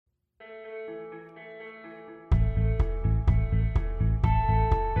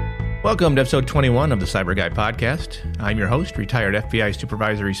Welcome to episode 21 of the CyBUr Guy Podcast. I'm your host, retired FBI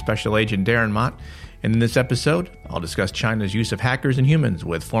Supervisory Special Agent Darren Mott. And in this episode, I'll discuss China's use of hackers and humans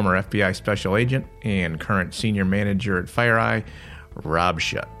with former FBI Special Agent and current Senior Manager at FireEye, Rob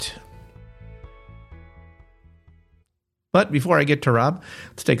Schuett. But before I get to Rob,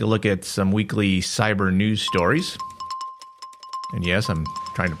 let's take a look at some weekly cyber news stories. And yes, I'm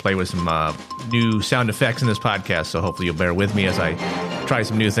trying to play with some new sound effects in this podcast, so hopefully you'll bear with me as I try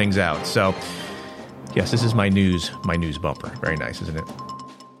some new things out. So, yes, this is my news bumper. Very nice, isn't it?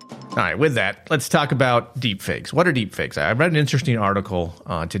 All right, with that, let's talk about deepfakes. What are deepfakes? I read an interesting article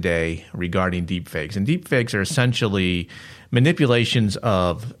today regarding deepfakes. And deepfakes are essentially manipulations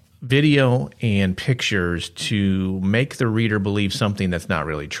of video and pictures to make the reader believe something that's not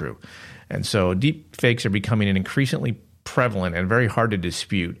really true. And so deepfakes are becoming an increasingly prevalent and very hard to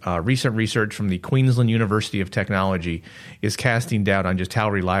dispute. Recent research from the Queensland University of Technology is casting doubt on just how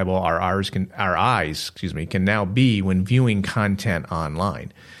reliable our eyes can now be when viewing content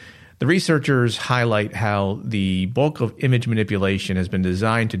online. The researchers highlight how the bulk of image manipulation has been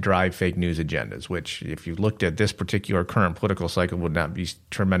designed to drive fake news agendas, which, if you looked at this particular current political cycle, would not be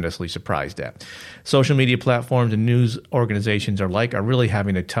tremendously surprised at. Social media platforms and news organizations are really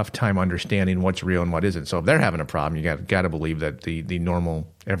having a tough time understanding what's real and what isn't. So if they're having a problem, you got to believe that the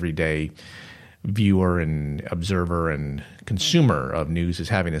normal, everyday viewer and observer and consumer of news is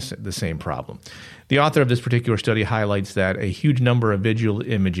having the same problem. The author of this particular study highlights that a huge number of visual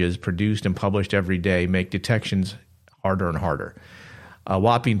images produced and published every day make detections harder and harder. A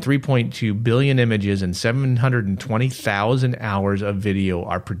whopping 3.2 billion images and 720,000 hours of video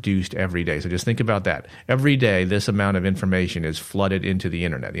are produced every day. So just think about that. Every day, this amount of information is flooded into the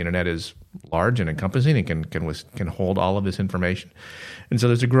internet. The internet is large and encompassing and can hold all of this information. And so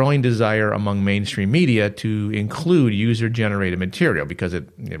there's a growing desire among mainstream media to include user-generated material because it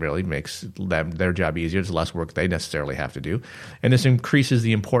really makes their job easier. It's less work they necessarily have to do. And this increases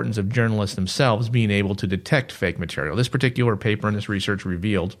the importance of journalists themselves being able to detect fake material. This particular paper and this research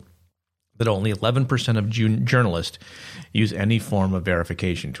revealed that only 11% of journalists use any form of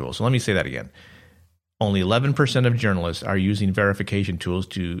verification tool. So let me say that again. Only 11% of journalists are using verification tools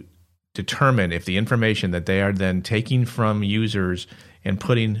to determine if the information that they are then taking from users and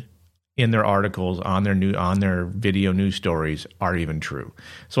putting in their articles, on their video news stories are even true.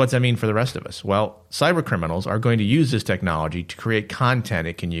 So what's that mean for the rest of us? Well, cyber criminals are going to use this technology to create content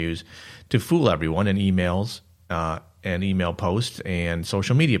it can use to fool everyone in emails and email posts and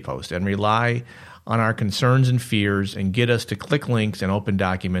social media posts and rely on our concerns and fears and get us to click links and open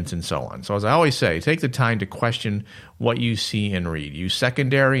documents and so on. So as I always say, take the time to question what you see and read. Use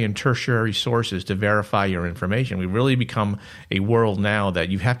secondary and tertiary sources to verify your information. We've really become a world now that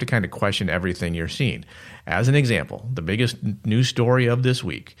you have to kind of question everything you're seeing. As an example, the biggest news story of this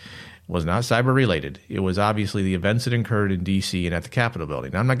week was not cyber related. It was obviously the events that occurred in D.C. and at the Capitol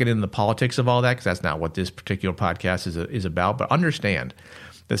building. Now, I'm not getting into the politics of all that because that's not what this particular podcast is about, but understand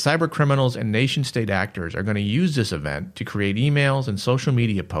the cyber criminals and nation-state actors are going to use this event to create emails and social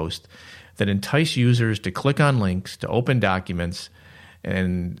media posts that entice users to click on links, to open documents,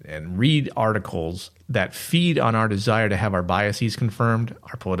 and read articles that feed on our desire to have our biases confirmed,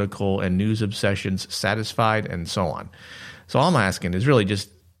 our political and news obsessions satisfied, and so on. So all I'm asking is really just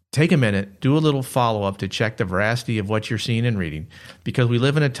take a minute, do a little follow-up to check the veracity of what you're seeing and reading, because we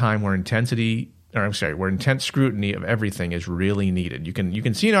live in a time where intense scrutiny of everything is really needed. You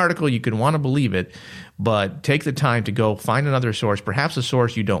can see an article, you can want to believe it, but take the time to go find another source, perhaps a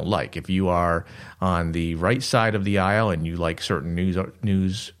source you don't like. If you are on the right side of the aisle and you like certain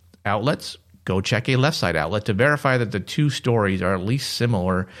news outlets, go check a left side outlet to verify that the two stories are at least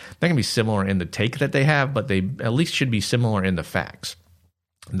similar. They're going to be similar in the take that they have, but they at least should be similar in the facts.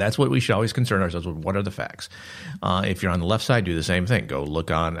 And that's what we should always concern ourselves with. What are the facts? If you're on the left side, do the same thing. Go look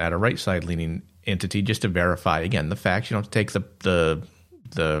at a right side leaning entity just to verify, again, the facts. You don't have to take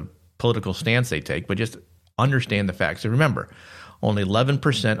the political stance they take, but just understand the facts. And remember, only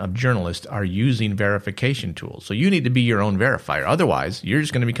 11% of journalists are using verification tools. So you need to be your own verifier. Otherwise, you're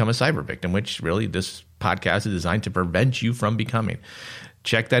just going to become a cyber victim, which really this podcast is designed to prevent you from becoming.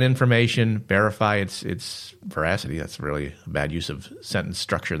 Check that information, verify its veracity. That's really a bad use of sentence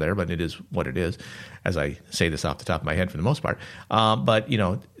structure there, but it is what it is, as I say this off the top of my head for the most part. But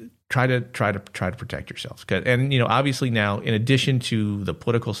try to protect yourselves. And obviously now, in addition to the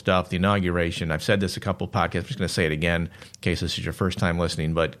political stuff, the inauguration, I've said this a couple of podcasts. I'm just going to say it again in case this is your first time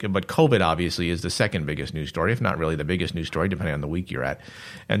listening. But COVID obviously is the second biggest news story, if not really the biggest news story, depending on the week you're at.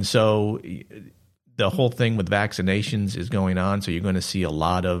 And so the whole thing with vaccinations is going on, so you're going to see a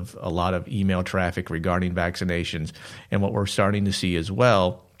lot of email traffic regarding vaccinations. And what we're starting to see as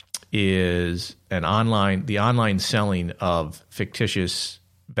well is the online selling of fictitious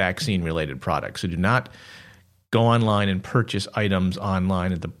vaccine-related products. So do not go online and purchase items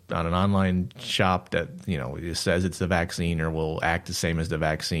online on an online shop that it says it's the vaccine or will act the same as the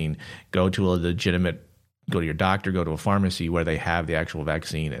vaccine. Go to your doctor, go to a pharmacy where they have the actual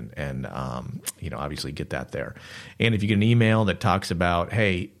vaccine, and obviously get that there. And if you get an email that talks about,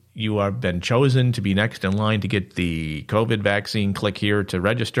 hey, you have been chosen to be next in line to get the COVID vaccine, click here to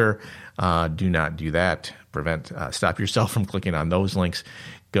register. Do not do that. Stop yourself from clicking on those links.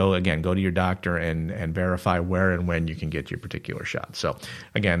 Go to your doctor and verify where and when you can get your particular shot. So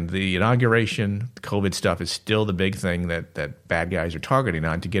again, the inauguration, the COVID stuff is still the big thing that bad guys are targeting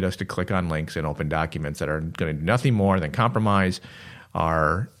on to get us to click on links and open documents that are going to do nothing more than compromise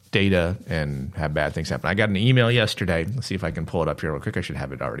our data and have bad things happen. I got an email yesterday. Let's see if I can pull it up here real quick. I should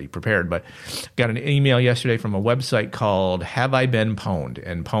have it already prepared, but got an email yesterday from a website called Have I Been Pwned?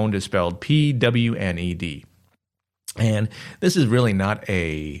 And pwned is spelled Pwned. And this is really not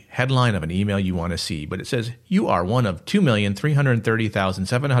a headline of an email you want to see, but it says, you are one of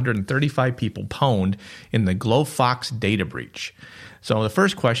 2,330,735 people pwned in the GloFox data breach. So the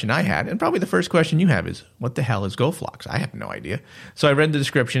first question I had, and probably the first question you have, is what the hell is GloFox? I have no idea. So I read the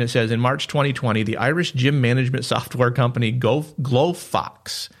description. It says, in March 2020, the Irish gym management software company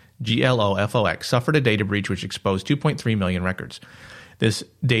GloFox, GLOFOX, suffered a data breach which exposed 2.3 million records. This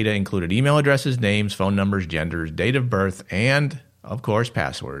data included email addresses, names, phone numbers, genders, date of birth, and, of course,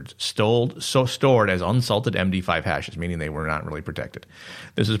 passwords, stored as unsalted MD5 hashes, meaning they were not really protected.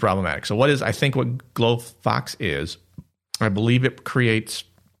 This is problematic. So what GloFox is, I believe it creates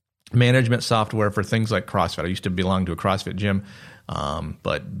management software for things like CrossFit. I used to belong to a CrossFit gym,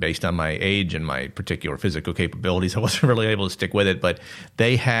 but based on my age and my particular physical capabilities, I wasn't really able to stick with it. But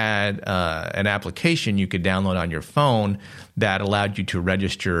they had an application you could download on your phone that allowed you to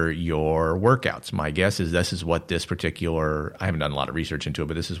register your workouts. My guess is this is what this particular, I haven't done a lot of research into it,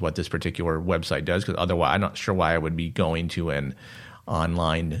 but this is what this particular website does, because otherwise I'm not sure why I would be going to an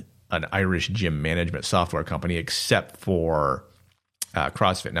Irish gym management software company except for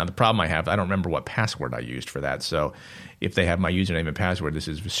CrossFit. Now, the problem I have, I don't remember what password I used for that. So if they have my username and password, this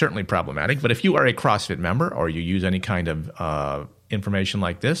is certainly problematic. But if you are a CrossFit member or you use any kind of information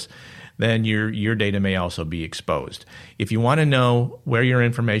like this, then your data may also be exposed. If you want to know where your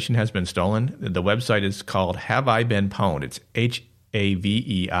information has been stolen, the website is called Have I Been Pwned? It's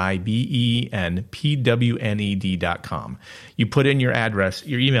HAVEIBENPWNED.com. You put in your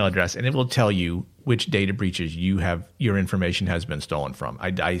email address, and it will tell you which data breaches your information has been stolen from.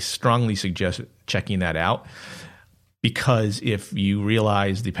 I strongly suggest checking that out, because if you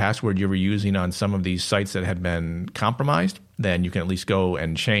realize the password you were using on some of these sites that had been compromised, then you can at least go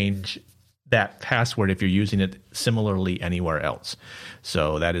and change that password if you're using it similarly anywhere else.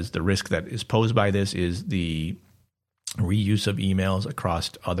 So that is the risk that is posed by this, is the reuse of emails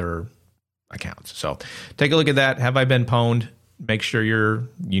across other accounts. So take a look at that. Have I Been Pwned? Make sure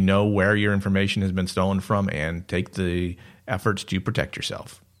you know where your information has been stolen from, and take the efforts to protect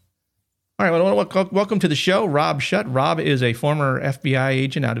yourself. All right, well, welcome to the show, Rob Schuett. Rob is a former FBI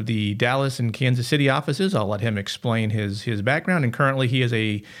agent out of the Dallas and Kansas City offices. I'll let him explain his background. And currently he is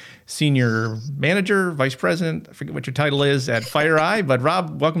a senior manager, vice president, I forget what your title is, at FireEye. But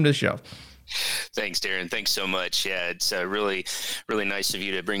Rob, welcome to the show. Thanks, Darren. Thanks so much. Yeah, it's really, really nice of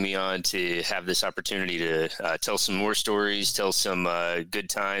you to bring me on to have this opportunity to tell some more stories, tell some good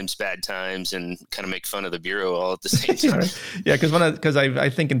times, bad times, and kind of make fun of the Bureau all at the same time. Yeah, because I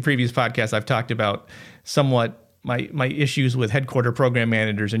think in previous podcasts I've talked about somewhat my issues with headquarter program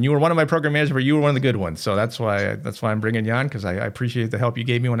managers, and you were one of my program managers, but you were one of the good ones. So that's why I'm bringing you on, because I appreciate the help you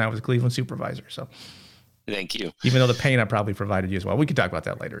gave me when I was Cleveland supervisor. So. Thank you. Even though the pain I probably provided you as well. We can talk about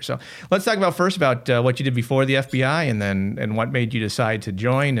that later. So let's talk about what you did before the FBI, and what made you decide to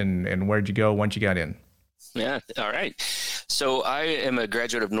join, and where'd you go once you got in. Yeah. All right. So I am a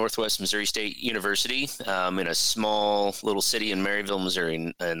graduate of Northwest Missouri State University in a small little city in Maryville, Missouri,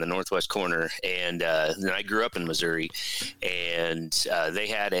 in the northwest corner. And then I grew up in Missouri, and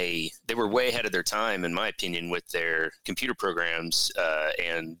they were way ahead of their time, in my opinion, with their computer programs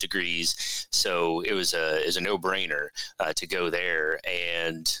and degrees. So it was a no-brainer to go there.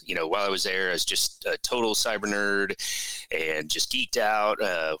 And, while I was there, I was just a total cyber nerd and just geeked out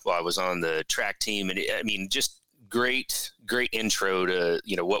while I was on the track team. And just great great intro to,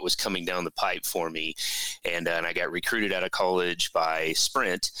 what was coming down the pipe for me. And I got recruited out of college by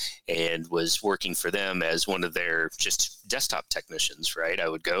Sprint and was working for them as one of their just desktop technicians, right? I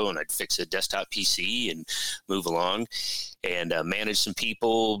would go and I'd fix a desktop PC and move along and manage some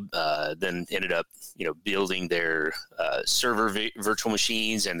people, then ended up, building their server virtual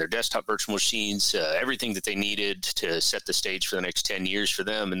machines and their desktop virtual machines, everything that they needed to set the stage for the next 10 years for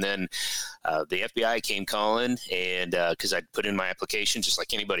them. And then the FBI came calling, and because I'd put in my application just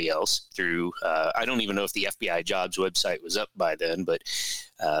like anybody else through, I don't even know if the FBI jobs website was up by then, but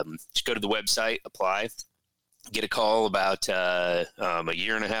just go to the website, apply. Get a call about a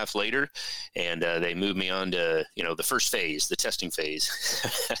year and a half later, and they moved me on to, the first phase, the testing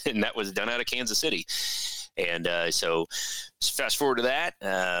phase, and that was done out of Kansas City. And so fast forward to that,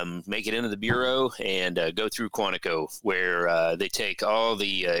 make it into the Bureau and go through Quantico, where they take all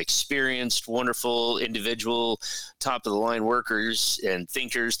the experienced, wonderful, individual, top-of-the-line workers and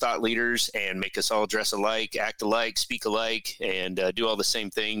thinkers, thought leaders, and make us all dress alike, act alike, speak alike, and do all the same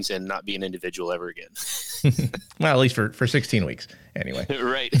things and not be an individual ever again. Well, at least for 16 weeks, anyway.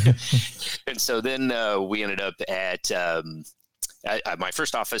 Right. And so then we ended up at my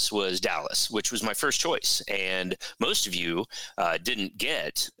first office was Dallas, which was my first choice. And most of you didn't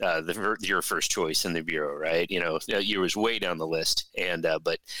get your first choice in the Bureau, right? You was way down the list. And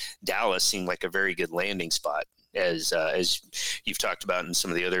but Dallas seemed like a very good landing spot. As you've talked about in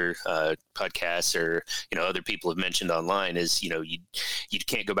some of the other podcasts, or other people have mentioned online, is you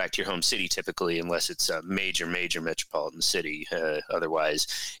can't go back to your home city typically unless it's a major metropolitan city.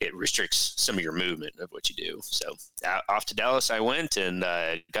 Otherwise, it restricts some of your movement of what you do. So off to Dallas I went, and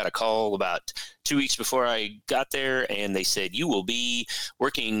got a call about 2 weeks before I got there, and they said, you will be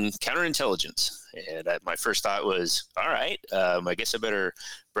working counterintelligence. And my first thought was, all right, I guess I better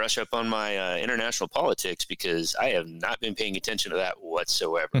brush up on my international politics, because I have not been paying attention to that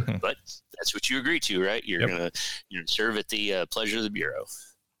whatsoever. But that's what you agree to, right? You're going to serve at the pleasure of the Bureau.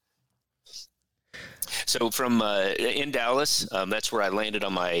 So from in Dallas, that's where I landed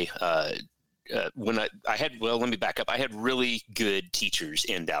on my when I had, well, let me back up. I had really good teachers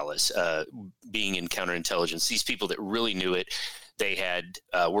in Dallas, being in counterintelligence, these people that really knew it. They had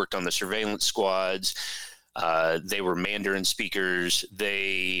worked on the surveillance squads. They were Mandarin speakers.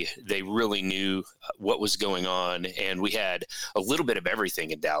 They really knew what was going on. And we had a little bit of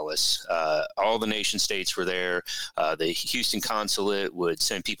everything in Dallas. All the nation states were there. The Houston consulate would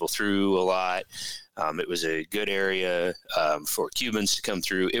send people through a lot. It was a good area for Cubans to come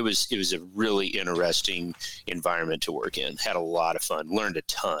through. It was a really interesting environment to work in. Had a lot of fun, learned a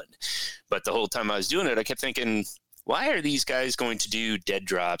ton. But the whole time I was doing it, I kept thinking, why are these guys going to do dead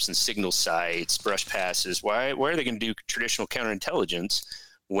drops and signal sites, brush passes? Why are they going to do traditional counterintelligence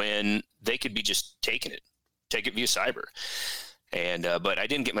when they could be just take it via cyber? And but I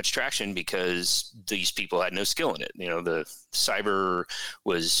didn't get much traction because these people had no skill in it. The cyber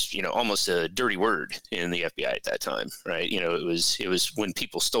was almost a dirty word in the FBI at that time, right? It was when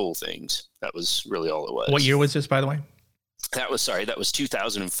people stole things. That was really all it was. What year was this, by the way? That was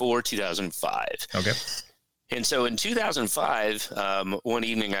 2004, 2005. Okay. And so in 2005, one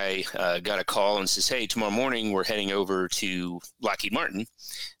evening I got a call and says, hey, tomorrow morning we're heading over to Lockheed Martin.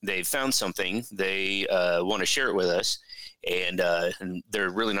 They've found something. They want to share it with us, and they're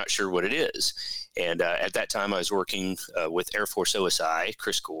really not sure what it is. And at that time I was working with Air Force OSI,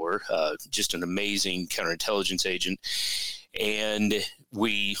 Chris Gore, just an amazing counterintelligence agent. And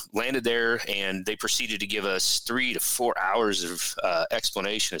we landed there, and they proceeded to give us 3 to 4 hours of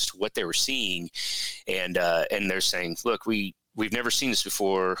explanation as to what they were seeing. And they're saying, look, we've never seen this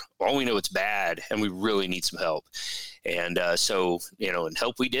before. All we know it's bad, and we really need some help. And so, and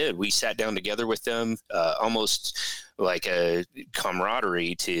help we did. We sat down together with them, almost like a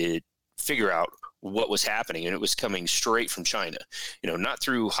camaraderie, to figure out what was happening. And it was coming straight from China, not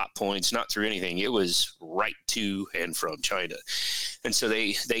through hot points, not through anything. It was right to and from China. And so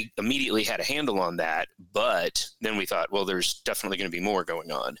they immediately had a handle on that. But then we thought, well, there's definitely going to be more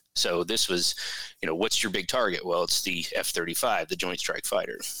going on. So this was, what's your big target? Well, it's the F-35, the Joint Strike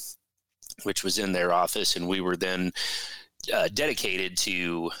Fighter, which was in their office. And we were then dedicated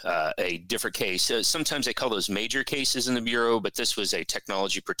to a different case. Sometimes they call those major cases in the Bureau, but this was a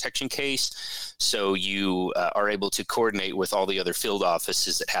technology protection case. So you are able to coordinate with all the other field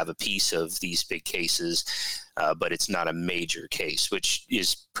offices that have a piece of these big cases, but it's not a major case, which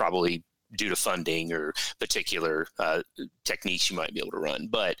is probably due to funding or particular techniques you might be able to run.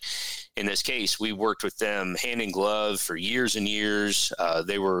 But in this case, we worked with them hand in glove for years and years.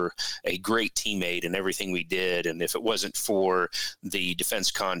 They were a great teammate in everything we did. And if it wasn't for the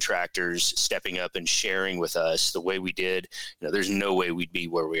defense contractors stepping up and sharing with us the way we did, there's no way we'd be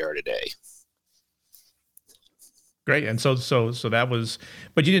where we are today. Great. And so that was,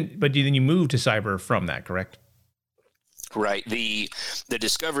 but then you moved to CyBUr from that, correct? Right. The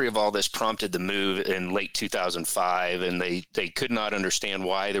discovery of all this prompted the move in late 2005, and they could not understand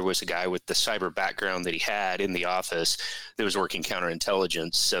why there was a guy with the cyber background that he had in the office that was working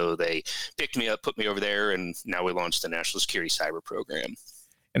counterintelligence. So they picked me up, put me over there, and now we launched the National Security Cyber Program.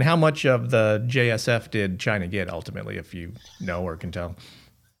 And how much of the JSF did China get ultimately, if you know or can tell?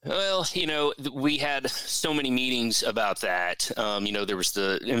 Well, we had so many meetings about that. There was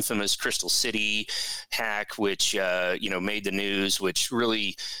the infamous Crystal City hack, which, made the news, which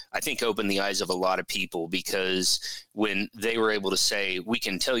really, I think, opened the eyes of a lot of people, because when they were able to say, we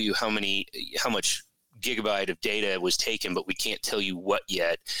can tell you how much gigabyte of data was taken, but we can't tell you what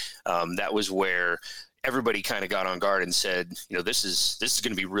yet. That was where everybody kind of got on guard and said, this is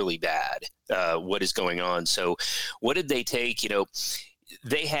going to be really bad. What is going on? So what did they take?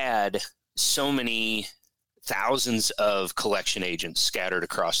 They had so many thousands of collection agents scattered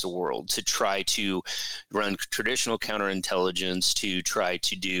across the world to try to run traditional counterintelligence, to try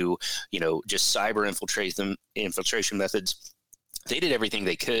to do, just cyber infiltration methods. They did everything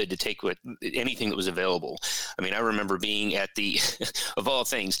they could to take anything that was available. I mean, I remember being at the, of all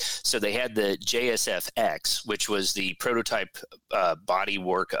things, so they had the JSF-X, which was the prototype body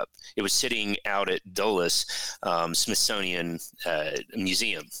workup. It was sitting out at Dulles Smithsonian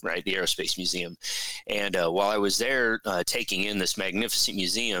Museum, right, the Aerospace Museum. And while I was there taking in this magnificent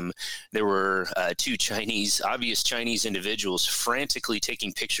museum, there were two obvious Chinese individuals frantically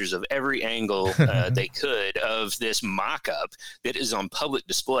taking pictures of every angle they could of this mock-up that is on public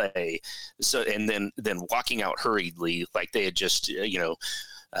display. So, and then walking out hurriedly, like they had just,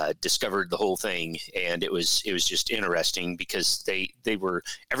 discovered the whole thing. And it was just interesting, because they were,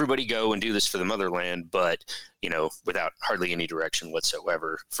 everybody go and do this for the motherland, but, without hardly any direction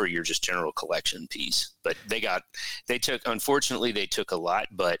whatsoever for your just general collection piece. But unfortunately they took a lot,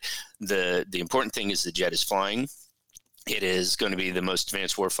 but the important thing is the jet is flying. It is going to be the most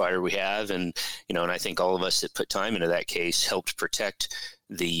advanced warfighter we have. And, and I think all of us that put time into that case helped protect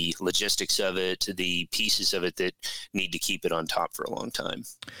the logistics of it, the pieces of it that need to keep it on top for a long time.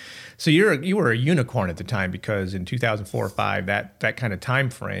 So you were a unicorn at the time, because in 2004 or 5, that kind of time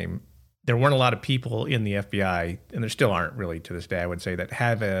frame, there weren't a lot of people in the FBI, and there still aren't really to this day, I would say, that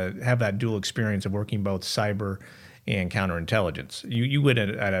have that dual experience of working both cyber and counterintelligence. You would in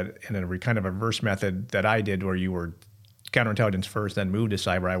a kind of a reverse method that I did, where you were counterintelligence first, then moved to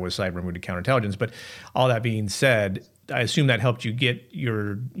cyber. I was cyber, moved to counterintelligence. But all that being said, I assume that helped you get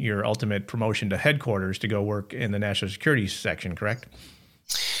your ultimate promotion to headquarters to go work in the national security section, correct?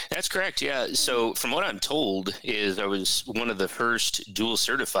 That's correct. Yeah. So from what I'm told is I was one of the first dual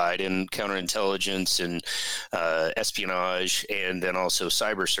certified in counterintelligence and espionage, and then also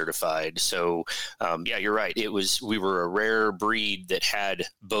cyber certified. So yeah, you're right. We were a rare breed that had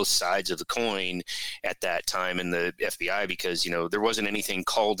both sides of the coin at that time in the FBI, because, there wasn't anything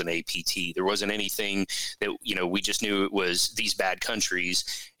called an APT. There wasn't anything that, we just knew it was these bad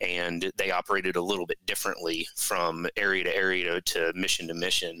countries, and they operated a little bit differently from area to area to mission.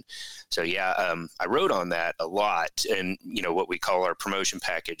 So yeah, I wrote on that a lot, and what we call our promotion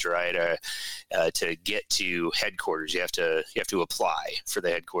package, right? To get to headquarters, you have to apply for the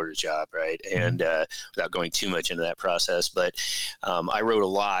headquarters job, right? And without going too much into that process, but I wrote a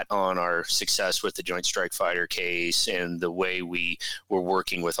lot on our success with the Joint Strike Fighter case and the way we were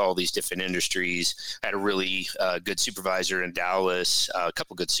working with all these different industries. I had a really good supervisor in Dallas, a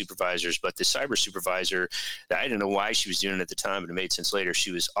couple good supervisors, but the cyber supervisor, I didn't know why she was doing it at the time, but it made sense later.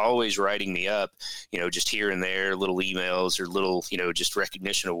 She was always writing me up, just here and there, little emails or little, just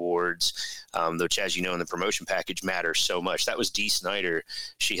recognition awards, which, as you know, in the promotion package matters so much. That was Dee Snyder.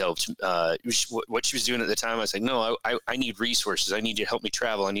 She helped, what she was doing at the time. I was like, no, I need resources. I need you to help me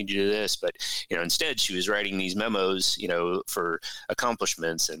travel. I need you to do this. But, instead she was writing these memos, for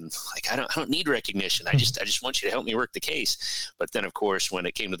accomplishments, and like, I don't need recognition. I just want you to help me work the case. But then, of course, when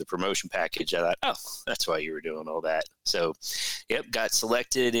it came to the promotion package, I thought, oh, that's why you were doing all that. So, yep, got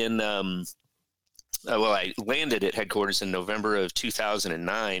selected in, I landed at headquarters in November of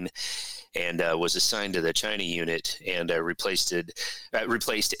 2009. and was assigned to the China unit and replaced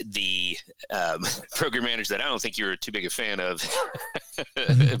the program manager that I don't think you were too big a fan of.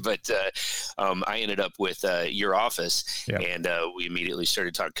 But I ended up with your office, and we immediately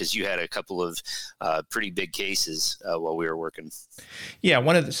started talking because you had a couple of pretty big cases while we were working.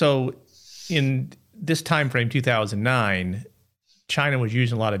 Yeah, so in this time frame, 2009, China was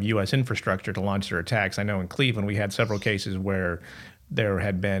using a lot of U.S. infrastructure to launch their attacks. I know in Cleveland we had several cases where there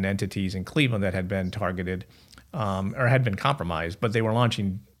had been entities in Cleveland that had been targeted or had been compromised, but they were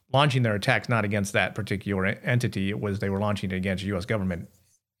launching their attacks not against that particular entity. They were launching it against U.S. government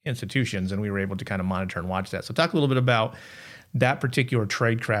institutions, and we were able to kind of monitor and watch that. So talk a little bit about that particular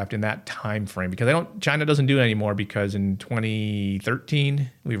tradecraft in that time frame, because China doesn't do it anymore, because in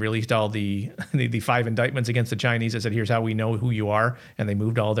 2013 we released all the 5 indictments against the Chinese that said, here's how we know who you are, and they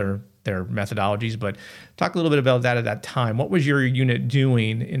moved all their methodologies. But talk a little bit about that at that time. What was your unit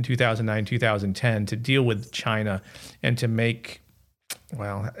doing in 2009, 2010 to deal with China and to make,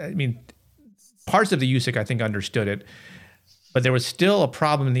 parts of the USIC I think understood it, but there was still a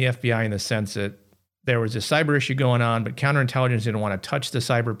problem in the FBI in the sense that there was a cyber issue going on, but counterintelligence didn't want to touch the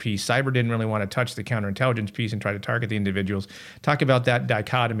cyber piece. Cyber didn't really want to touch the counterintelligence piece and try to target the individuals. Talk about that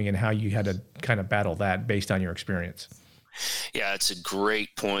dichotomy and how you had to kind of battle that based on your experience. Yeah, it's a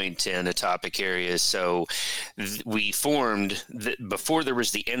great point and a topic area. So we formed, before there was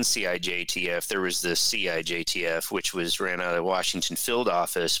the NCIJTF, there was the CIJTF, which was ran out of the Washington field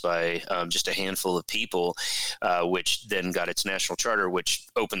office by just a handful of people, which then got its national charter, which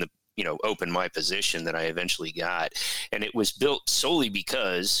opened my position that I eventually got. And it was built solely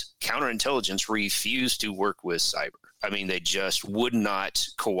because counterintelligence refused to work with cyber. I mean, they just would not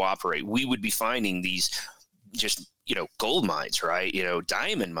cooperate. We would be finding these just, gold mines, right?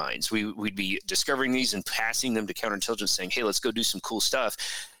 Diamond mines. We'd be discovering these and passing them to counterintelligence saying, hey, let's go do some cool stuff.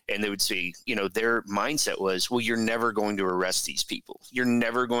 And they would say, their mindset was, well, you're never going to arrest these people. You're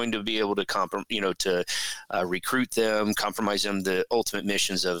never going to be able to recruit them, compromise them, the ultimate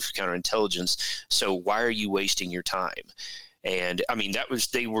missions of counterintelligence. So why are you wasting your time? And I mean,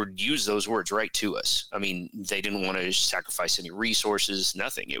 they would use those words right to us. I mean, they didn't want to sacrifice any resources,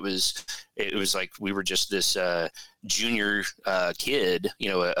 nothing. It was like we were just this junior kid,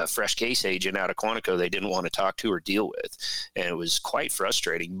 a fresh case agent out of Quantico they didn't want to talk to or deal with. And it was quite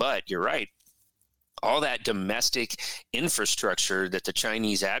frustrating, but you're right. All that domestic infrastructure that the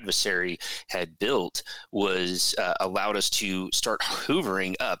Chinese adversary had built was allowed us to start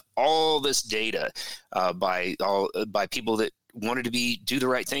hoovering up all this data by people that wanted to do the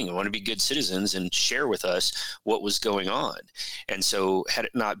right thing and wanted to be good citizens and share with us what was going on. And so had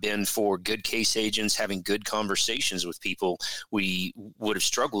it not been for good case agents having good conversations with people, we would have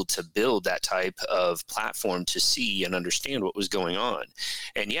struggled to build that type of platform to see and understand what was going on.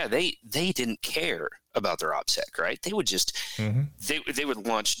 And yeah, they didn't care about their OPSEC, right? They would just, they would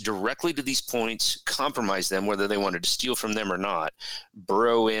launch directly to these points, compromise them, whether they wanted to steal from them or not,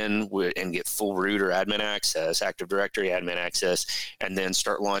 burrow in and get full root or admin access, Active Directory admin access, and then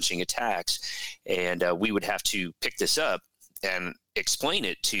start launching attacks. And we would have to pick this up and explain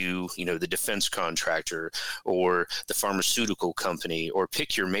it to, the defense contractor or the pharmaceutical company, or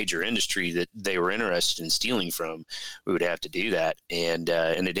pick your major industry that they were interested in stealing from. We would have to do that. And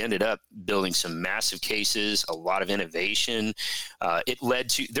it ended up building some massive cases, a lot of innovation. It led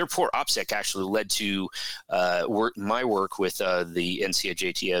to, their poor OPSEC actually led to my work with the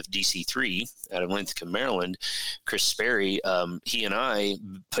NCIJTF DC3 out of Lincoln, Maryland. Chris Sperry, he and I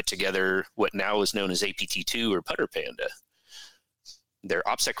put together what now is known as APT2 or Putter Panda. Their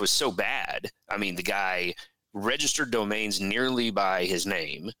OPSEC was so bad. I mean, the guy registered domains nearly by his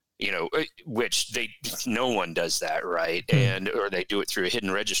name, which no one does that, right? Or they do it through a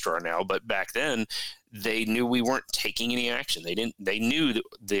hidden registrar now. But back then, they knew we weren't taking any action. They knew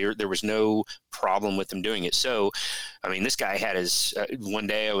that there was no problem with them doing it. So, I mean, this guy had his, one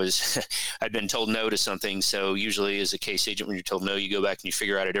day I'd been told no to something. So usually as a case agent, when you're told no, you go back and you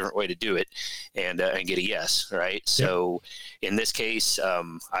figure out a different way to do it and get a yes. Right. Yep. So in this case,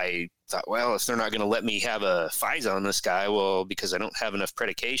 I thought, well, if they're not going to let me have a FISA on this guy, well, because I don't have enough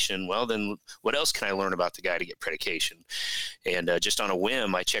predication, well, then what else can I learn about the guy to get predication? And just on a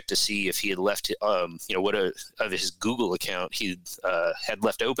whim, I checked to see if he had left, what of his Google account he had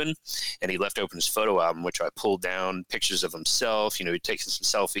left open, and he left open his photo album, which I pulled down pictures of himself. He'd taken some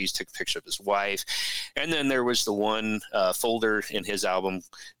selfies, took a picture of his wife. And then there was the one folder in his album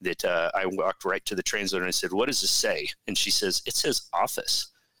that I walked right to the translator and I said, what does this say? And she says, it says office.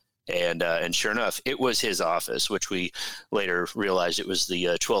 And sure enough, it was his office, which we later realized it was the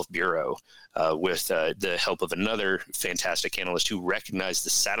 12th Bureau, with the help of another fantastic analyst who recognized the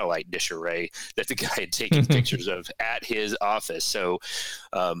satellite dish array that the guy had taken pictures of at his office. So,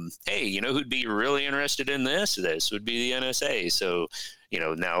 hey, you know who'd be really interested in this? This would be the NSA. So,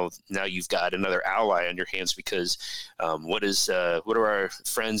 now you've got another ally on your hands, because what are our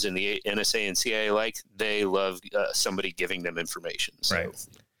friends in the NSA and CIA like? They love somebody giving them information. So right.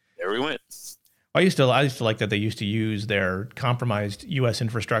 There we went. I used to like that they used to use their compromised U.S.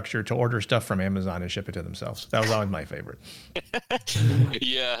 infrastructure to order stuff from Amazon and ship it to themselves. That was always my favorite.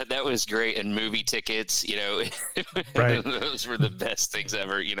 Yeah, that was great. And movie tickets, right. Those were the best things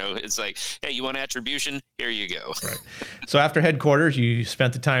ever. It's like, hey, you want attribution? Here you go. Right. So after headquarters, you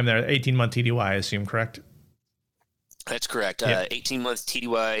spent the time there, 18-month TDY, I assume, correct? That's correct. 18-month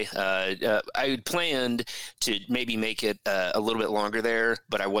TDY. I had planned to maybe make it a little bit longer there,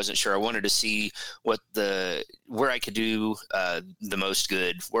 but I wasn't sure. I wanted to see where I could do the most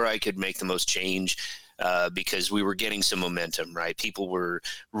good, where I could make the most change. Because we were getting some momentum, right? People were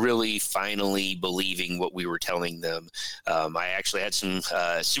really finally believing what we were telling them. I actually had some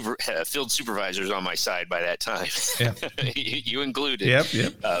field supervisors on my side by that time. Yeah. You included. Yep.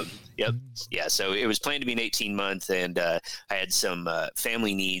 Yep. Yeah. So it was planned to be an 18-month, and I had some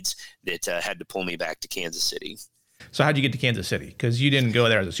family needs that had to pull me back to Kansas City. So how'd you get to Kansas City? Because you didn't go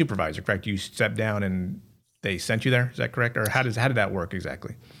there as a supervisor, correct? You stepped down and they sent you there. Is that correct? Or how did that work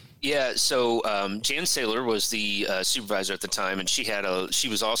exactly? Yeah, so Jan Saylor was the supervisor at the time, and she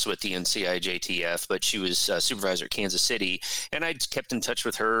was also at the NCIJTF, but she was supervisor at Kansas City, and I kept in touch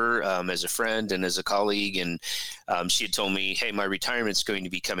with her as a friend and as a colleague, and she had told me, hey, my retirement's going to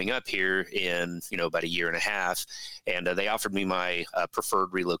be coming up here in about a year and a half, and they offered me my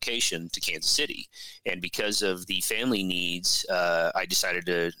preferred relocation to Kansas City, and because of the family needs, I decided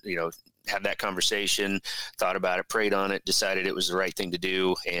to have that conversation, thought about it, prayed on it, decided it was the right thing to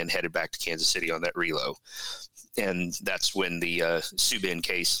do, and headed back to Kansas City on that relo. And that's when the CyBUr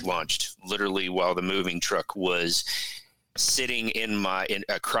case launched, literally while the moving truck was sitting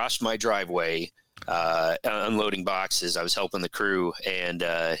across my driveway, unloading boxes. I was helping the crew, and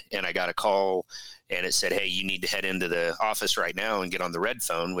I got a call, and it said, hey, you need to head into the office right now and get on the red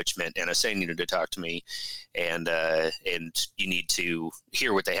phone, which meant NSA needed to talk to me, and you need to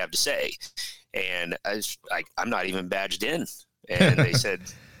hear what they have to say. And I'm not even badged in. And they said,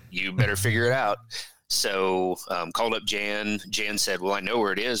 you better figure it out. So called up Jan. Jan said, well, I know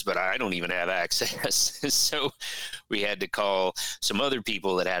where it is, but I don't even have access. So we had to call some other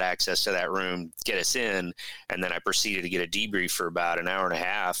people that had access to that room, get us in. And then I proceeded to get a debrief for about an hour and a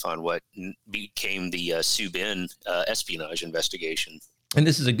half on what became the CyBUr espionage investigation. And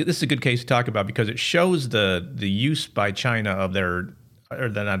this is a good case to talk about, because it shows the use by China of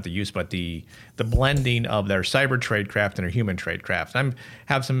not the use, but the blending of their cyber tradecraft and their human tradecraft. I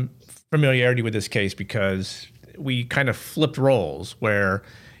have some familiarity with this case because we kind of flipped roles, where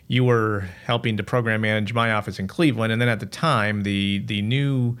you were helping to program manage my office in Cleveland, and then at the time, the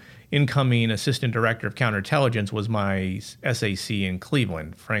new incoming assistant director of counterintelligence was my SAC in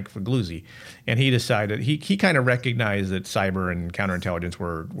Cleveland, Frank Figluzzi, and he decided he kind of recognized that cyber and counterintelligence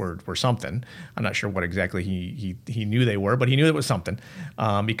were something. I'm not sure what exactly he knew they were, but he knew it was something,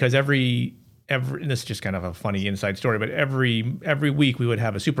 because every and this is just kind of a funny inside story, but every week we would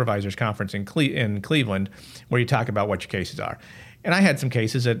have a supervisors conference in Cleveland where you talk about what your cases are. And I had some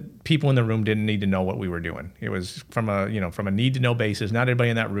cases that people in the room didn't need to know what we were doing. It was from a need to know basis. Not everybody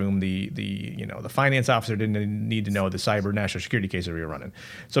in that room, the finance officer didn't need to know the cyber national security case that we were running.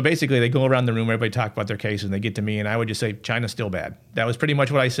 So basically they go around the room, everybody talk about their cases, and they get to me, and I would just say, China's still bad. That was pretty much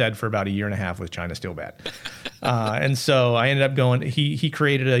what I said for about a year and a half, was China's still bad. And so I ended up going, he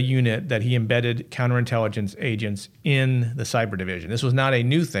created a unit that he embedded counterintelligence agents in the cyber division. This was not a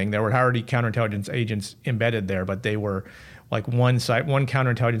new thing. There were already counterintelligence agents embedded there, but they were like one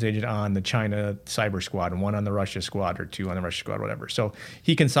counterintelligence agent on the China cyber squad and one on the Russia squad, or two on the Russia squad, whatever. So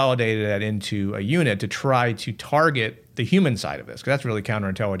he consolidated that into a unit to try to target the human side of this, because that's really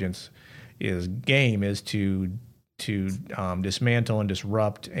counterintelligence is to dismantle and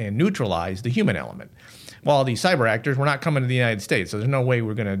disrupt and neutralize the human element. While the cyber actors were not coming to the United States, so there's no way we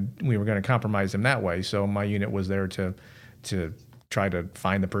were gonna compromise them that way. So my unit was there to try to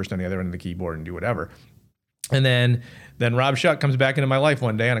find the person on the other end of the keyboard and do whatever. And then Rob Schuett comes back into my life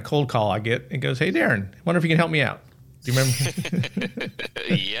one day on a cold call I get and goes, hey, Darren, wonder if you can help me out. Do you remember?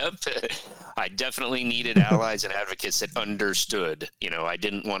 Yep. I definitely needed allies and advocates that understood. I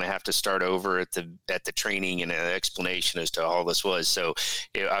didn't want to have to start over at the training and an explanation as to all this was. So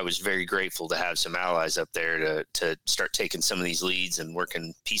I was very grateful to have some allies up there to start taking some of these leads and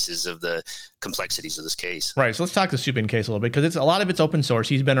working pieces of the complexities of this case. Right. So let's talk the Subin case a little bit, because a lot of it's open source.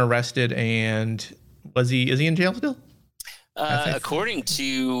 He's been arrested, and is he in jail still? According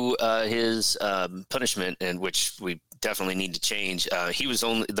to his punishment, and which we definitely need to change,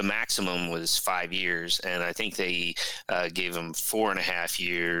 the maximum was 5 years, and I think they gave him 4.5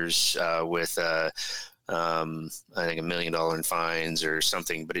 years with I think $1 million in fines or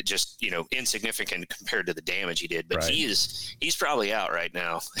something, but it just, insignificant compared to the damage he did. But right. he's probably out right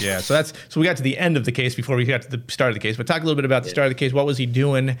now. Yeah. So we got to the end of the case before we got to the start of the case, but talk a little bit about the start of the case. What was he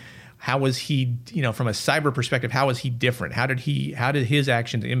doing? How was he, from a cyber perspective, how was he different? How did his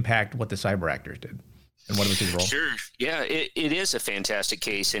actions impact what the cyber actors did? And what was his role? Sure. Yeah, it is a fantastic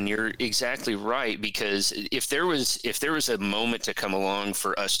case, and you're exactly right, because if there was a moment to come along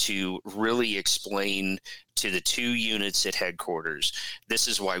for us to really explain to the two units at headquarters, this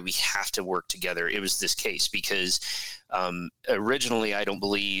is why we have to work together. It was this case, because originally I don't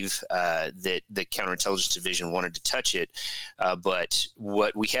believe that the Counterintelligence Division wanted to touch it, but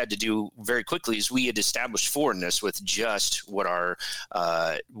what we had to do very quickly is we had established foreignness with just what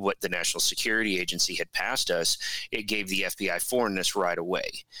the National Security Agency had passed us. It gave the FBI foreignness right away.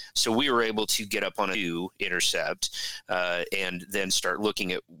 So we were able to get up on a new intercept and then start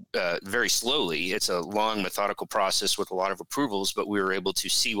looking at very slowly. It's a long methodical process with a lot of approvals, but we were able to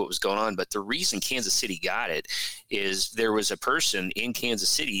see what was going on. But the reason Kansas City got it is there was a person in Kansas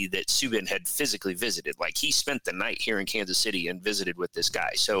City that Subin had physically visited. Like, he spent the night here in Kansas City and visited with this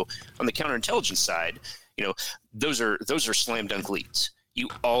guy. So on the counterintelligence side, those are slam dunk leads. You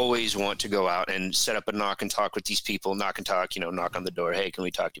always want to go out and set up a knock and talk with these people, knock and talk, knock on the door. Hey, can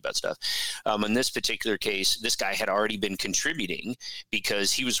we talk to you about stuff? In this particular case, this guy had already been contributing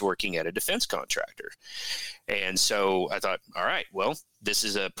because he was working at a defense contractor. And so I thought, all right, well, this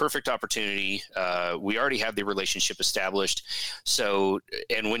is a perfect opportunity. We already have the relationship established. So,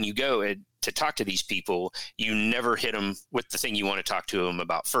 and when you go to talk to these people, you never hit them with the thing you want to talk to them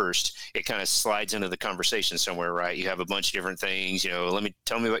about first. It kind of slides into the conversation somewhere, right? You have a bunch of different things,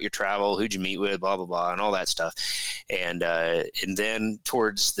 tell me about your travel, who'd you meet with, blah, blah, blah, and all that stuff. And then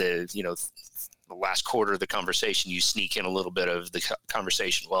towards the last quarter of the conversation, you sneak in a little bit of the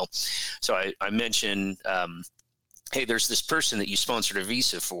conversation. Well, so I mentioned, hey, there's this person that you sponsored a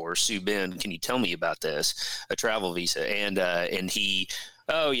visa for, Subin. Can you tell me about this? A travel visa. And he,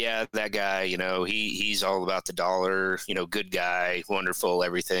 oh yeah, that guy, he's all about the dollar, good guy, wonderful,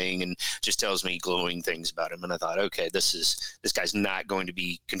 everything, and just tells me glowing things about him. And I thought, okay, this guy's not going to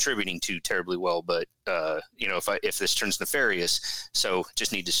be contributing too terribly well, but if this turns nefarious, so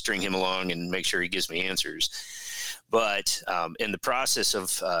just need to string him along and make sure he gives me answers. But in the process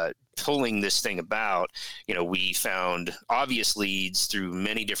of pulling this thing about, we found obvious leads through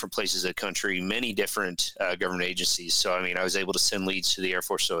many different places of the country, many different government agencies. So, I was able to send leads to the Air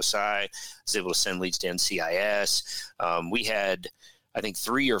Force OSI. I was able to send leads to NCIS. We had, I think,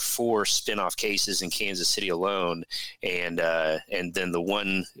 3 or 4 spin-off cases in Kansas City alone. And then the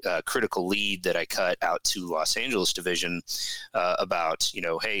one critical lead that I cut out to Los Angeles Division about,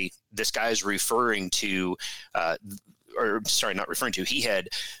 hey, this guy is referring to, he had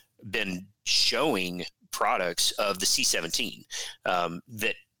been showing products of the C-17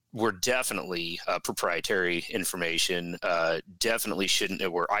 that were definitely proprietary information, definitely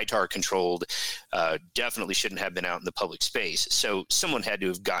were ITAR controlled, definitely shouldn't have been out in the public space. So someone had to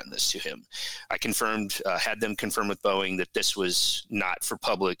have gotten this to him. I had them confirm with Boeing that this was not for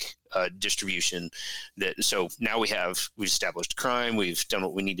public distribution. So now we've established crime. We've done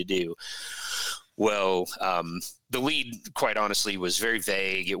what we need to do. Well, the lead, quite honestly, was very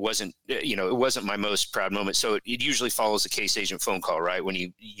vague. It wasn't my most proud moment. So it usually follows a case agent phone call, right? When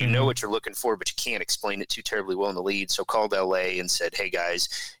you know what you're looking for, but you can't explain it too terribly well in the lead. So called LA and said, hey guys,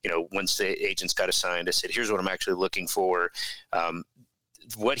 once the agents got assigned, I said, here's what I'm actually looking for.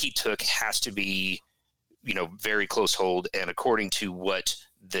 What he took has to be, very close hold. And according to what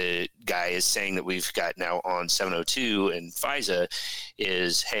the guy is saying that we've got now on 702 and FISA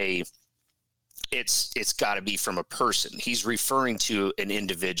is, hey, it's got to be from a person. He's referring to an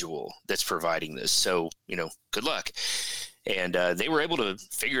individual that's providing this. So, good luck. And they were able to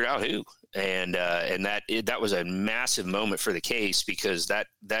figure out who. And that was a massive moment for the case, because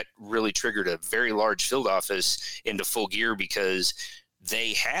that really triggered a very large field office into full gear, because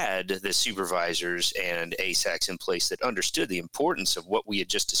they had the supervisors and ASACs in place that understood the importance of what we had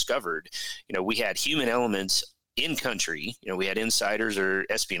just discovered. We had human elements in country. We had insiders or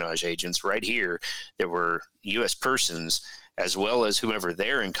espionage agents right here that were U.S. persons, as well as whomever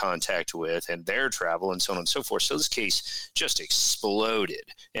they're in contact with and their travel and so on and so forth. So this case just exploded,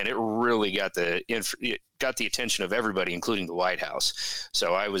 and it really got the attention of everybody, including the White House.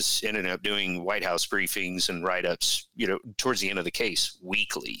 So I ended up doing White House briefings and write-ups, towards the end of the case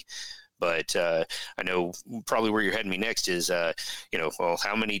weekly. But I know probably where you're heading me next is, well,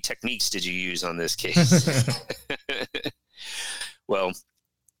 how many techniques did you use on this case? Well,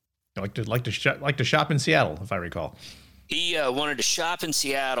 I like to shop in Seattle, if I recall. He wanted to shop in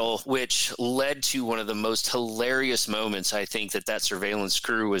Seattle, which led to one of the most hilarious moments I think that surveillance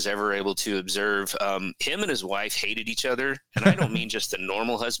crew was ever able to observe. Him and his wife hated each other. And I don't mean just the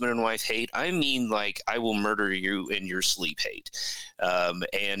normal husband and wife hate. I mean, like, I will murder you in your sleep hate.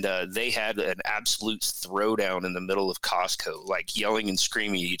 And they had an absolute throwdown in the middle of Costco, like yelling and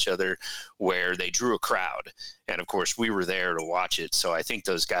screaming at each other, where they drew a crowd. And of course, we were there to watch it. So I think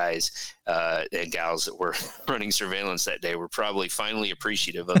those guys and gals that were running surveillance that day were probably finally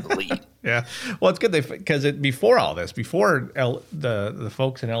appreciative of the lead. Yeah. Well, it's good because before all this, before the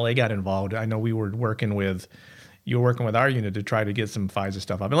folks in LA got involved, I know you were working with our unit to try to get some FISA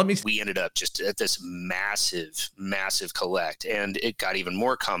stuff up. And we ended up just at this massive collect, and it got even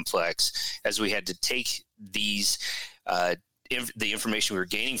more complex as we had to take these the information we were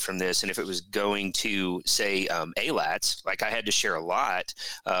gaining from this, and if it was going to say ALATs, like I had to share a lot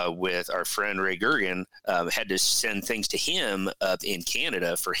with our friend Ray Gergen, had to send things to him up in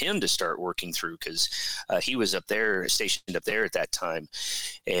Canada for him to start working through, because he was stationed up there at that time.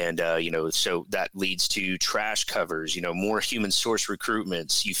 And so that leads to trash covers, more human source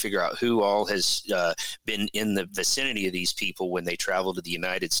recruitments. You figure out who all has been in the vicinity of these people when they travel to the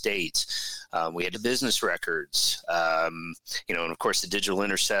United States. We had the business records, and of course the digital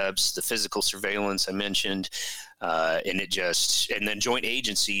intercepts, the physical surveillance I mentioned, and then joint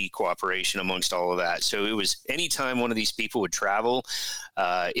agency cooperation amongst all of that. So it was anytime one of these people would travel,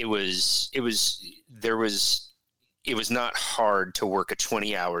 it was not hard to work a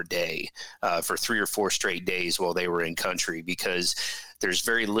 20-hour day for 3 or 4 straight days while they were in country, because there's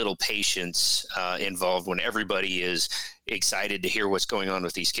very little patience involved when everybody is excited to hear what's going on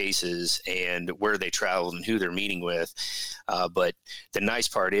with these cases and where they traveled and who they're meeting with. But the nice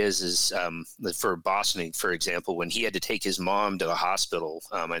part is for Boston, for example, when he had to take his mom to the hospital,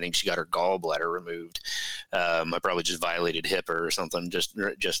 I think she got her gallbladder removed. I probably just violated HIPAA or something. Just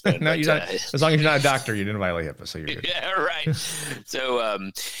then. No, as long as you're not a doctor, you didn't violate HIPAA, so you're good. Yeah, right. So,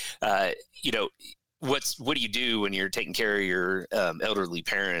 what do you do when you're taking care of your elderly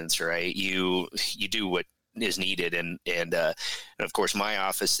parents, right? You do what is needed, and of course my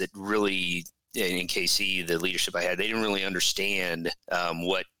office, that really, in KC, the leadership I had, they didn't really understand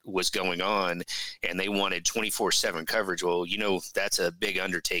what was going on, and they wanted 24/7 coverage. Well, that's a big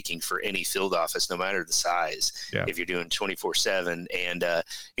undertaking for any field office, no matter the size. Yeah. If you're doing 24/7, and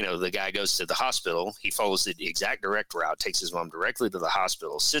the guy goes to the hospital, he follows the exact direct route, takes his mom directly to the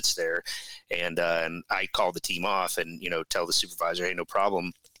hospital, sits there, and I call the team off and tell the supervisor, hey, no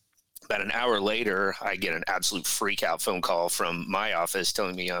problem. About an hour later, I get an absolute freak out phone call from my office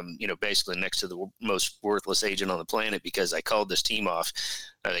telling me I'm, basically next to the most worthless agent on the planet, because I called this team off,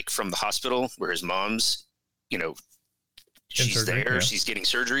 from the hospital where his mom's, she's surgery, there, yeah. She's getting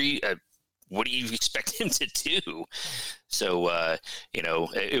surgery. What do you expect him to do? So,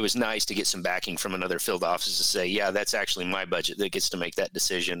 it was nice to get some backing from another field office to say, yeah, that's actually my budget that gets to make that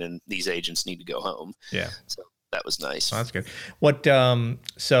decision, and these agents need to go home. Yeah. So that was nice. Oh, that's good. What?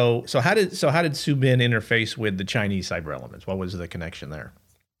 So how did Sue Bin interface with the Chinese cyber elements? What was the connection there?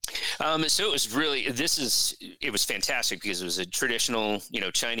 So it was really, it was fantastic, because it was a traditional,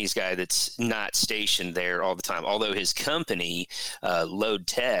 Chinese guy that's not stationed there all the time. Although his company, Load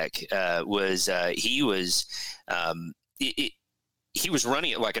Tech, he was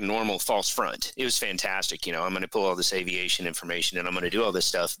running it like a normal false front. It was fantastic. I'm going to pull all this aviation information and I'm going to do all this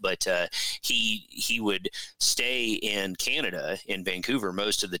stuff. But he would stay in Canada, in Vancouver,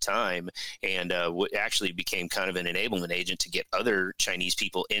 most of the time, and actually became kind of an enablement agent to get other Chinese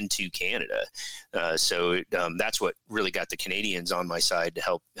people into Canada. So that's what really got the Canadians on my side to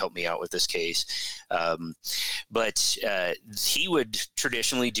help me out with this case. But he would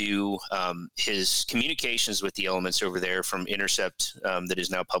traditionally do his communications with the elements over there, from intercept intercept that is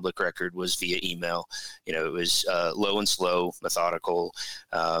now public record was via email. It was low and slow, methodical,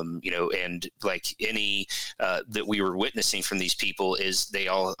 and like any that we were witnessing from these people is they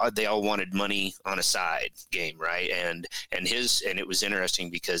all wanted money on a side game, right? And it was interesting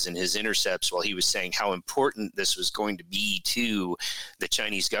because in his intercepts, while he was saying how important this was going to be to the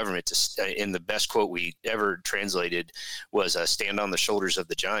Chinese government, in the best quote we ever translated was stand on the shoulders of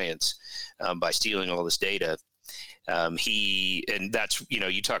the giants by stealing all this data. And that's,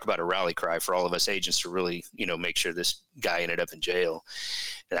 you talk about a rally cry for all of us agents to really, make sure this guy ended up in jail.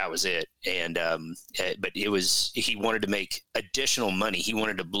 And that was it. And, but he wanted to make additional money. He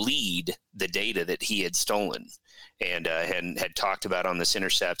wanted to bleed the data that he had stolen and had talked about on this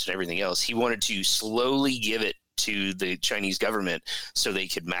intercept and everything else. He wanted to slowly give it to the Chinese government so they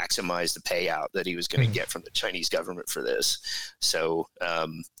could maximize the payout that he was going to get from the Chinese government for this. So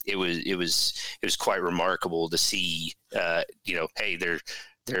it was quite remarkable to see, hey,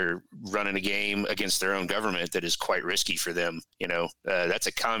 they're running a game against their own government that is quite risky for them. That's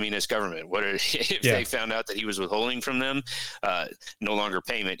a communist government. If they found out that he was withholding from them, no longer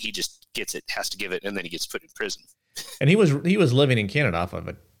payment, he just gets it, has to give it, and then he gets put in prison. And he was living in Canada off of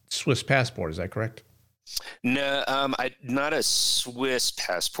a Swiss passport. Is that correct? No, not a Swiss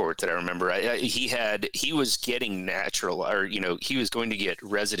passport that I remember. He was getting natural, or he was going to get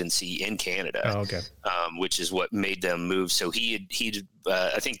residency in Canada. Oh, okay. Which is what made them move. So he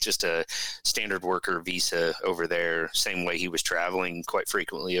I think just a standard worker visa over there. Same way he was traveling quite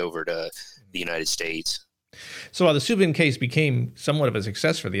frequently over to the United States. So while the Subin case became somewhat of a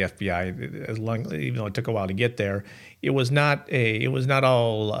success for the FBI, even though it took a while to get there, it was not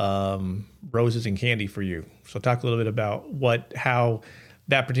all roses and candy for you. So talk a little bit about how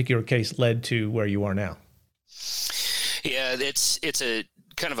that particular case led to where you are now. Yeah, it's a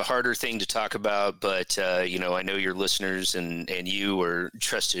kind of a harder thing to talk about, but I know your listeners and you are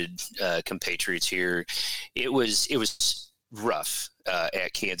trusted compatriots here. It was rough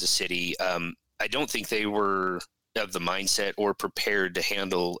at Kansas City. I don't think they were of the mindset or prepared to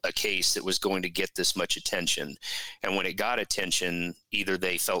handle a case that was going to get this much attention. And when it got attention, either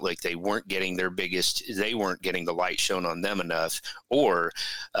they felt like they weren't getting they weren't getting the light shown on them enough, or,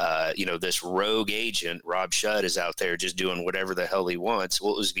 this rogue agent, Rob Schuett, is out there just doing whatever the hell he wants.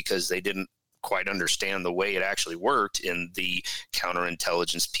 Well, it was because they didn't quite understand the way it actually worked in the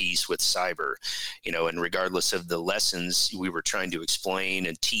counterintelligence piece with CyBUr, and regardless of the lessons we were trying to explain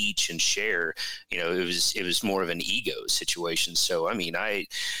and teach and share, it was more of an ego situation. So, I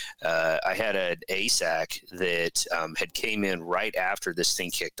had an ASAC that had came in right after this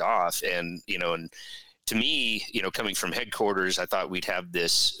thing kicked off, and to me, coming from headquarters, I thought we'd have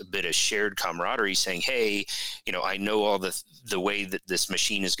this bit of shared camaraderie saying, hey, I know all the way that this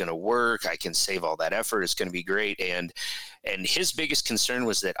machine is going to work. I can save all that effort. It's going to be great. And his biggest concern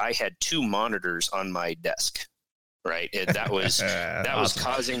was that I had 2 monitors on my desk. Right. And that was awesome.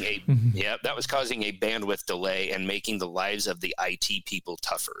 causing a bandwidth delay and making the lives of the IT people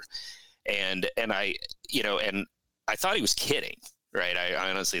tougher. And I thought he was kidding. Right. I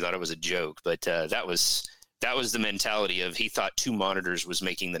honestly thought it was a joke, but that was the mentality of he thought 2 monitors was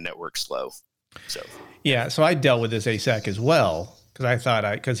making the network slow. So, yeah. So I dealt with this ASAC as well because I thought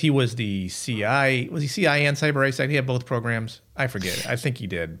because he was the CI, was he CI and CyBUr ASAC? He had both programs. I forget. I think he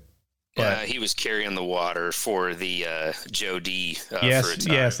did. But he was carrying the water for the Joe D.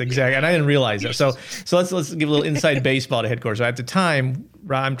 Yes, exactly. And I didn't realize that. So let's give a little inside baseball to headquarters. So at the time,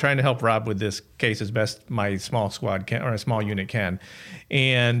 I'm trying to help Rob with this case as best my small squad can, or a small unit can.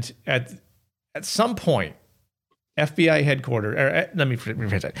 And at some point, FBI headquarters, or let me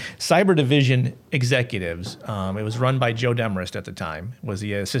rephrase that, CyBUr division executives, it was run by Joe Demarest at the time, was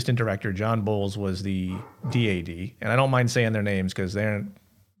the assistant director. John Bowles was the DAD. And I don't mind saying their names because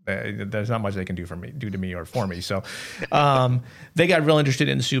there's not much they can do to me or for me. So they got real interested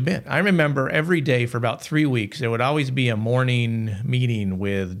in Subin. I remember every day for about 3 weeks, there would always be a morning meeting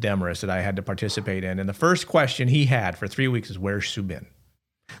with Demarest that I had to participate in. And the first question he had for 3 weeks is, where's Subin?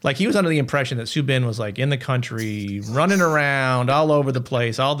 Like he was under the impression that Subin was like in the country, running around all over the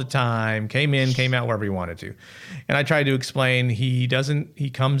place all the time, came in, came out wherever he wanted to. And I tried to explain he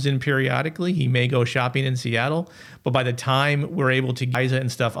comes in periodically. He may go shopping in Seattle, but by the time we're able to guise it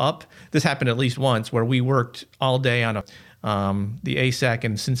and stuff up, this happened at least once where we worked all day on the ASAC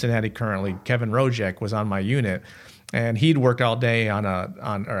in Cincinnati currently. Kevin Rojek was on my unit. And he'd worked all day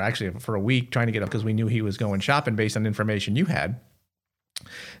or actually for a week trying to get up because we knew he was going shopping based on information you had.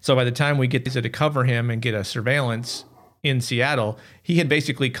 So by the time we get to cover him and get a surveillance in Seattle, he had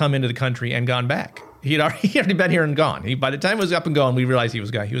basically come into the country and gone back. He'd already been here and gone. By the time it was up and going, we realized he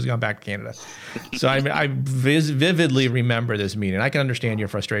was gone back to Canada. So I vividly remember this meeting. I can understand your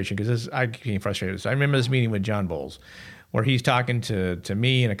frustration because I became frustrated. So I remember this meeting with John Bowles, where he's talking to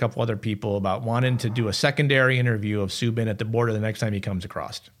me and a couple other people about wanting to do a secondary interview of Subin at the border the next time he comes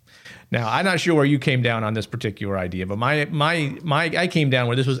across. Now, I'm not sure where you came down on this particular idea, but I came down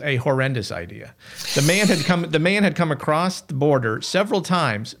where this was a horrendous idea. The man had come across the border several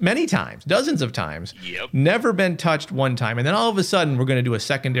times, many times, dozens of times, never been touched one time. And then all of a sudden, we're going to do a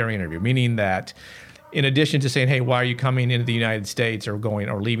secondary interview, meaning that in addition to saying, hey, why are you coming into the United States or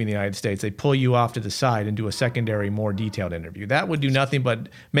leaving the United States, they pull you off to the side and do a secondary, more detailed interview. That would do nothing but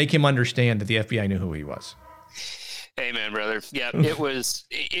make him understand that the FBI knew who he was. Amen, brother. Yeah,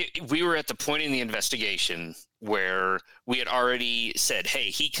 we were at the point in the investigation where we had already said, hey,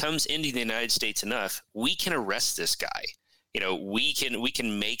 he comes into the United States enough, we can arrest this guy. We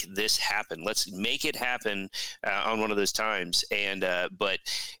can make this happen. Let's make it happen on one of those times. And but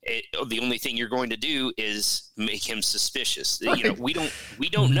the only thing you're going to do is make him suspicious. Right. We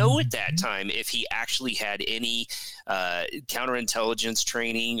don't know at that time if he actually had any counterintelligence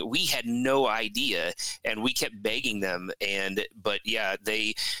training. We had no idea, and we kept begging them. But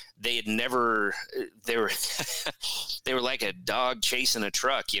they had never. They were like a dog chasing a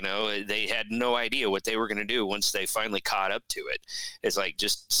truck. They had no idea what they were going to do once they finally caught up to it. It's like,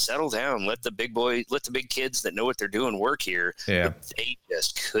 just settle down, let the big kids that know what they're doing work here. Yeah. But they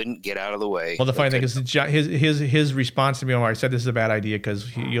just couldn't get out of the way. Well, the funny thing is his response to me when I said this is a bad idea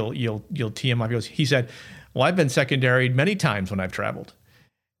because you'll tee him up. He said, well, I've been secondaried many times when I've traveled.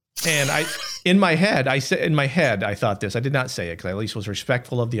 And in my head, I thought this. I did not say it because I at least was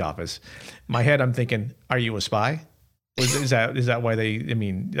respectful of the office. In my head, I'm thinking, are you a spy? Is that why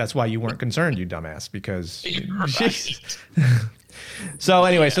that's why you weren't concerned, you dumbass, because right. So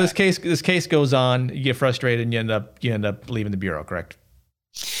anyway, so this case goes on, you get frustrated and you end up leaving the bureau, correct?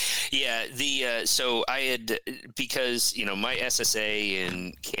 Yeah, so I had, because my SSA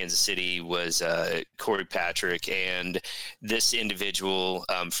in Kansas City was Corey Patrick, and this individual,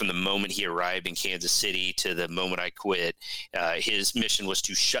 from the moment he arrived in Kansas City to the moment I quit, his mission was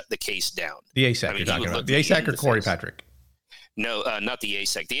to shut the case down. The ASAC you're talking about. The ASAC or Corey Patrick? No, not the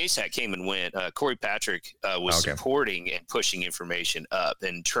ASAC. The ASAC came and went. Corey Patrick was supporting and pushing information up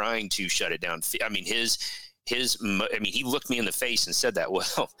and trying to shut it down. I mean, he looked me in the face and said that.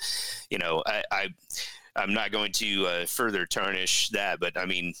 Well, I'm not going to further tarnish that, but I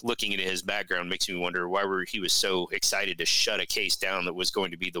mean, looking into his background makes me wonder why he was so excited to shut a case down that was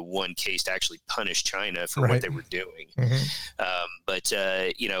going to be the one case to actually punish China for what they were doing. Mm-hmm.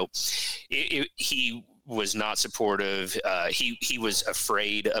 He was not supportive. He was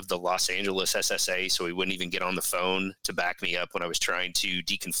afraid of the Los Angeles SSA, so he wouldn't even get on the phone to back me up when I was trying to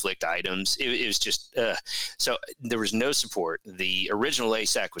deconflict items. It was just so there was no support. The original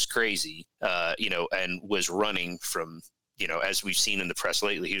ASAC was crazy, and was running from, as we've seen in the press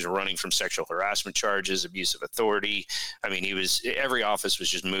lately, he was running from sexual harassment charges, abuse of authority. I mean, every office was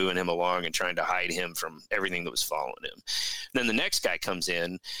just moving him along and trying to hide him from everything that was following him. And then the next guy comes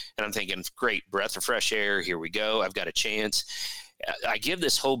in, and I'm thinking, great, breath of fresh air. Here we go. I've got a chance. I give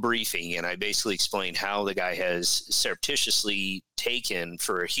this whole briefing, and I basically explain how the guy has surreptitiously taken,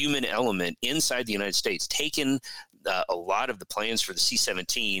 for a human element inside the United States, taken a lot of the plans for the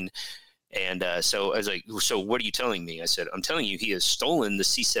C-17. And so I was like, so what are you telling me? I said, I'm telling you, he has stolen the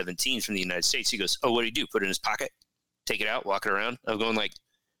C-17 from the United States. He goes, oh, what did he do? Put it in his pocket, take it out, walk it around? I'm going like,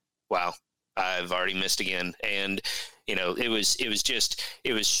 wow, I've already missed again. And,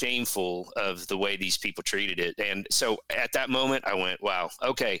 it was shameful of the way these people treated it. And so at that moment I went, wow,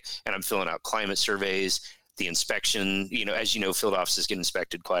 okay. And I'm filling out climate surveys, the inspection, as field offices get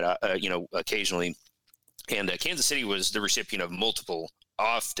inspected quite, occasionally. And Kansas City was the recipient of multiple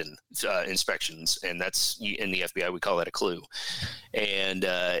often inspections, and that's, in the FBI we call that a clue. And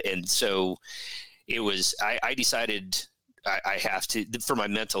so it was, I decided I have to, for my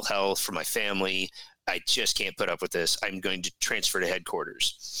mental health, for my family, I just can't put up with this. I'm going to transfer to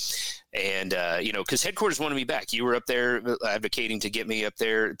headquarters. And, because headquarters wanted me back. You were up there advocating to get me up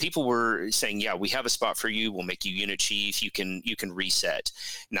there. People were saying, yeah, we have a spot for you. We'll make you unit chief. You can reset.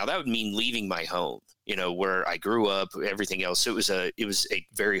 Now that would mean leaving my home, where I grew up, everything else. It was a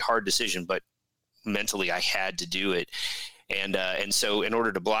very hard decision, but mentally I had to do it. And so in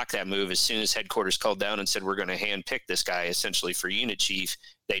order to block that move, as soon as headquarters called down and said, we're going to hand pick this guy essentially for unit chief,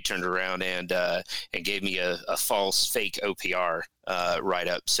 they turned around and gave me a false fake OPR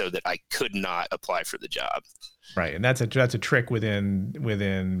write-up so that I could not apply for the job. Right. And that's a trick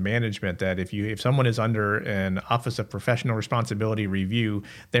within management, that if someone is under an Office of Professional Responsibility review,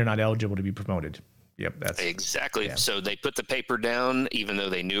 they're not eligible to be promoted. Yep. That's exactly. Yeah. So they put the paper down, even though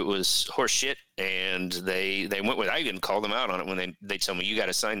they knew it was horse shit, and they went with. I even called them out on it when they told me, you got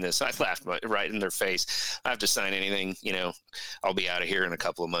to sign this. I laughed right in their face. I have to sign anything, I'll be out of here in a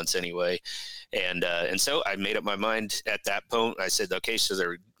couple of months anyway. And so I made up my mind at that point. I said, okay, so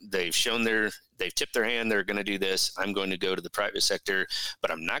they've tipped their hand. They're going to do this. I'm going to go to the private sector,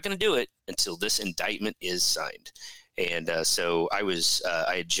 but I'm not going to do it until this indictment is signed. And so I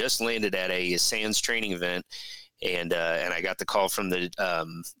had just landed at a SANS training event, and I got the call from the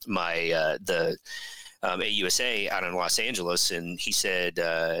AUSA out in Los Angeles, and he said,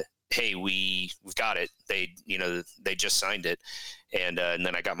 hey, we've got it. They just signed it. And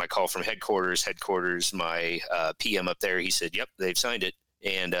then I got my call from headquarters, my PM up there. He said, yep, they've signed it.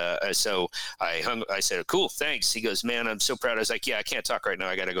 And so I said, cool, thanks. He goes, man, I'm so proud. I was like, yeah, I can't talk right now.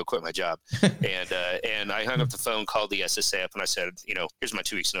 I got to go quit my job. And I hung up the phone, called the SSA up, and I said, here's my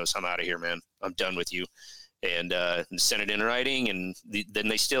 2 weeks notice. I'm out of here, man. I'm done with you. And sent it in writing. And then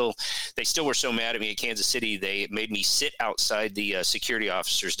they still were so mad at me at Kansas City. They made me sit outside the security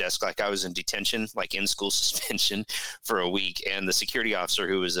officer's desk like I was in detention, like in school suspension for a week. And the security officer,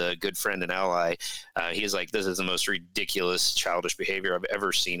 who was a good friend and ally, he was like, this is the most ridiculous, childish behavior I've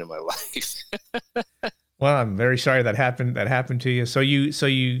ever seen in my life. Well, I'm very sorry that happened to you. So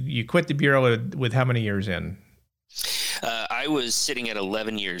you quit the Bureau with how many years in? I was sitting at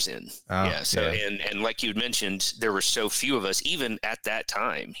 11 years in. Oh, yeah. So, yeah. And like you'd mentioned, there were so few of us, even at that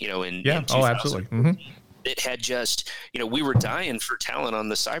time, in yeah. 2000, Oh, absolutely. Mm-hmm. It had just, we were dying for talent on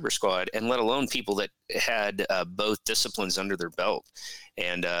the cyber squad, and let alone people that had both disciplines under their belt.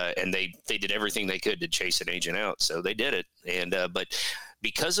 And they did everything they could to chase an agent out. So they did it. And, but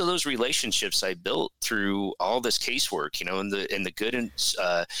because of those relationships I built through all this casework, and the good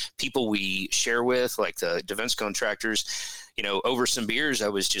people we share with, like the defense contractors, over some beers, I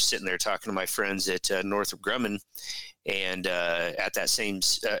was just sitting there talking to my friends at Northrop Grumman, and at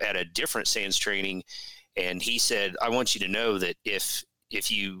a different SANS training, and he said, I want you to know that if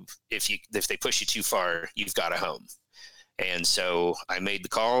they push you too far, you've got a home. And so I made the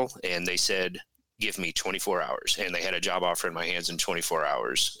call, and they said, give me 24 hours. And they had a job offer in my hands in 24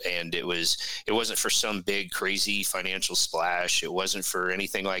 hours. And it wasn't for some big, crazy financial splash. It wasn't for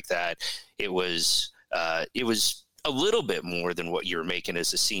anything like that. It was a little bit more than what you were making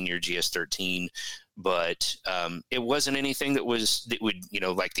as a senior GS-13, but it wasn't anything that would,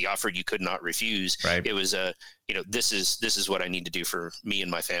 like the offer you could not refuse. Right. It was this is what I need to do for me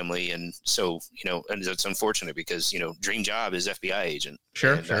and my family. And so, and it's unfortunate because, dream job is FBI agent.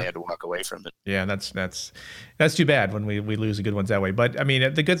 Sure. I had to walk away from it. Yeah. That's too bad when we lose the good ones that way. But I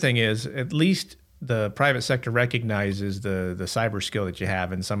mean, the good thing is at least the private sector recognizes the cyber skill that you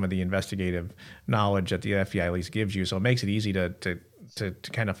have and some of the investigative knowledge that the FBI at least gives you. So it makes it easy to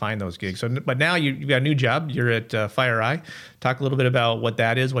kind of find those gigs. So, but now you've got a new job. You're at FireEye. Talk a little bit about what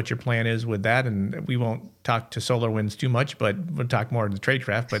that is, what your plan is with that. And we won't talk to SolarWinds too much, but we'll talk more to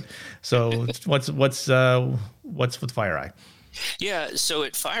tradecraft. But so what's with FireEye? Yeah, so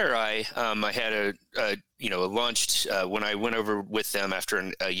at FireEye, I had launched when I went over with them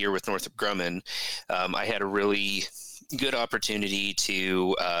after a year with Northrop Grumman. I had a really good opportunity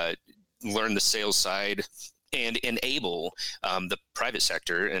to learn the sales side and enable the private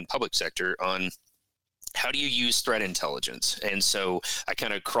sector and public sector on how do you use threat intelligence? And so I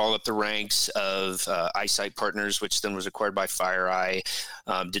kind of crawl up the ranks of Eyesight Partners, which then was acquired by FireEye,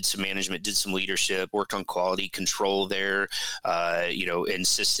 did some management, did some leadership, worked on quality control there,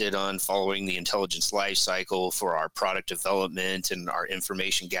 insisted on following the intelligence life cycle for our product development and our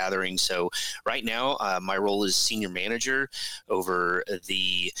information gathering. So right now, my role is senior manager over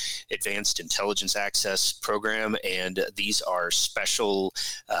the Advanced Intelligence Access Program, and these are special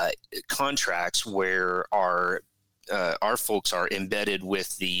contracts where our folks are embedded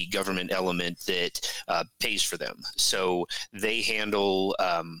with the government element that pays for them. So they handle,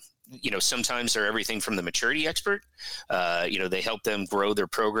 sometimes they're everything from the maturity expert. They help them grow their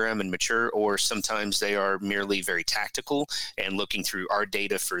program and mature, or sometimes they are merely very tactical and looking through our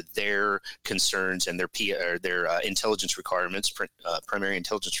data for their concerns and their intelligence requirements, primary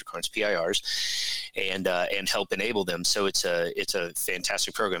intelligence requirements, PIRs, and help enable them. So it's a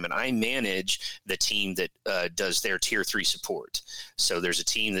fantastic program, and I manage the team that does their tier 3 support. So there's a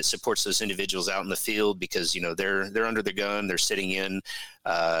team that supports those individuals out in the field because they're under the gun, they're sitting in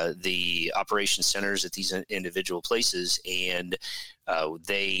the operation centers at these individual places, and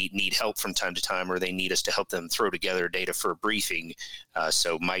they need help from time to time, or they need us to help them throw together data for a briefing.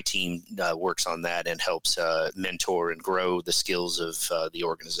 So my team works on that and helps mentor and grow the skills of the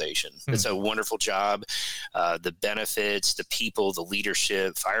organization. It's a wonderful job. The benefits, the people, the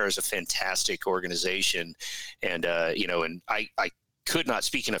leadership. FIRE is a fantastic organization, and and I could not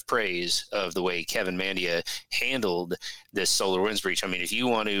speak enough praise of the way Kevin Mandia handled this SolarWinds breach. I mean, if you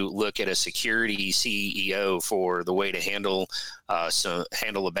want to look at a security CEO for the way to handle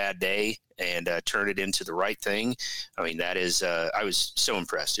a bad day and turn it into the right thing, I mean, that is, I was so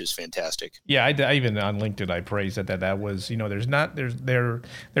impressed. It was fantastic. Yeah, I even on LinkedIn, I praised that was,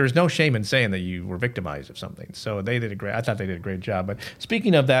 there's no shame in saying that you were victimized of something. So I thought they did a great job. But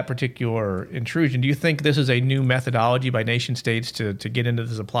speaking of that particular intrusion, do you think this is a new methodology by nation states to get into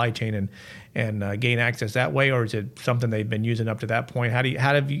the supply chain and gain access that way, or is it something they've been using up to that point? How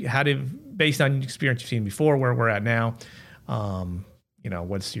do based on experience you've seen before, where we're at now,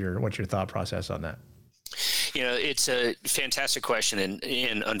 what's your thought process on that? It's a fantastic question.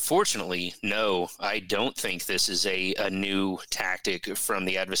 And unfortunately, no, I don't think this is a new tactic from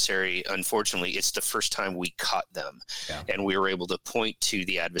the adversary. Unfortunately, it's the first time we caught them. Yeah. And we were able to point to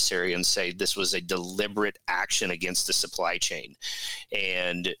the adversary and say this was a deliberate action against the supply chain.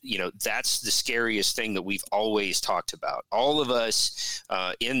 And, that's the scariest thing that we've always talked about. All of us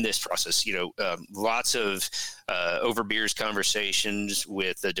in this process, lots of over beers conversations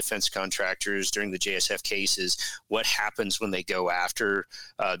with the defense contractors during the JSF cases. What happens when they go after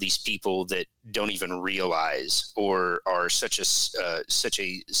these people that don't even realize or are such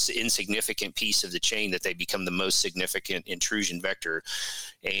a insignificant piece of the chain that they become the most significant intrusion vector?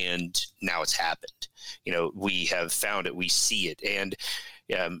 And now it's happened. We have found it, we see it. And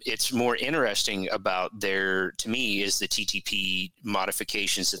it's more interesting about to me, is the TTP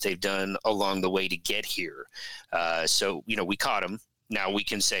modifications that they've done along the way to get here. So, we caught them. Now we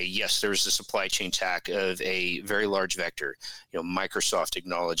can say, yes, there's a supply chain attack of a very large vector, Microsoft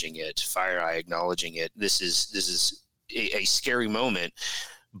acknowledging it, FireEye acknowledging it. This is a scary moment.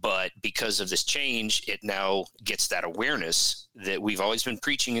 But because of this change, it now gets that awareness that we've always been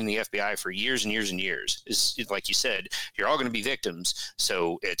preaching in the FBI for years and years and years. Is like you said, you're all going to be victims.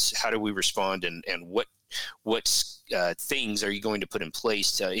 So it's how do we respond, and what things are you going to put in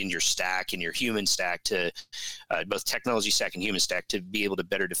place in your stack, in your human stack, to both technology stack and human stack, to be able to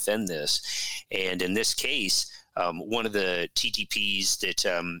better defend this. And in this case, one of the TTPs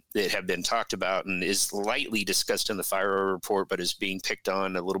that have been talked about and is lightly discussed in the FireEye report, but is being picked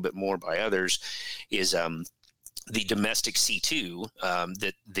on a little bit more by others, is the domestic C2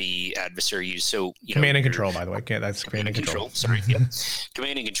 that the adversary used. So command and control, by the way. Okay, that's command and control. Sorry, yeah,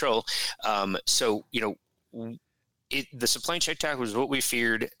 command and control. So the supply chain attack was what we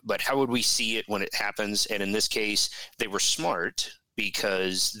feared, but how would we see it when it happens? And in this case, they were smart,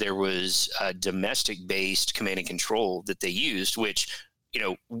 because there was a domestic-based command and control that they used, which,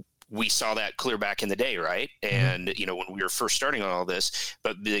 we saw that clear back in the day, right? And, when we were first starting on all this,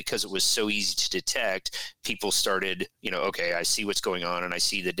 but because it was so easy to detect, people started, okay, I see what's going on and I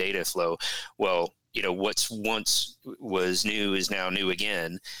see the data flow. Well, what's once was new is now new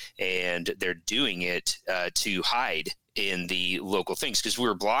again, and they're doing it to hide in the local things, because we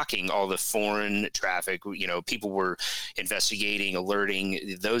were blocking all the foreign traffic. People were investigating,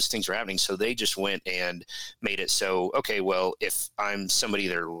 alerting, those things were happening. So they just went and made it so, okay, well, if I'm somebody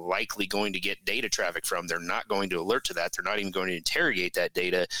they're likely going to get data traffic from, they're not going to alert to that. They're not even going to interrogate that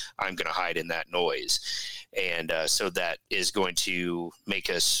data. I'm going to hide in that noise. And so that is going to make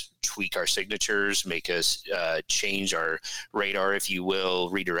us tweak our signatures, make us change our radar, if you will,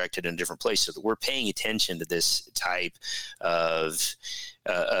 redirect it in a different place, so that we're paying attention to this type of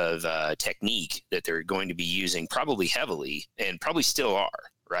technique that they're going to be using probably heavily, and probably still are.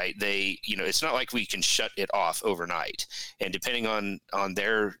 Right? It's not like we can shut it off overnight. And depending on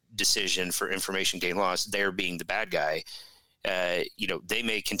their decision for information gain loss, they're being the bad guy. They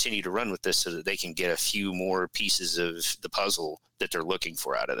may continue to run with this so that they can get a few more pieces of the puzzle that they're looking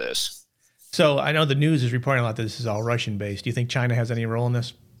for out of this. So I know the news is reporting a lot that this is all Russian based. Do you think China has any role in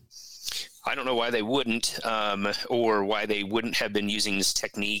this? I don't know why they wouldn't, or why they wouldn't have been using this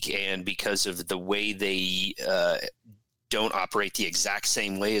technique. And because of the way they don't operate the exact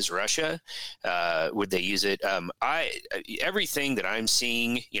same way as Russia, would they use it? Everything that I'm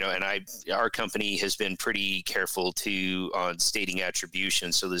seeing, and our company has been pretty careful on stating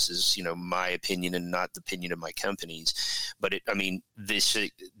attribution. So this is, my opinion and not the opinion of my companies. But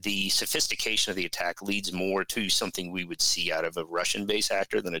the sophistication of the attack leads more to something we would see out of a Russian-based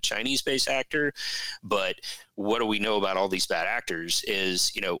actor than a Chinese-based actor. But what do we know about all these bad actors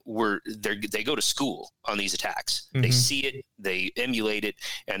is, they go to school on these attacks. Mm-hmm. They see it, they emulate it,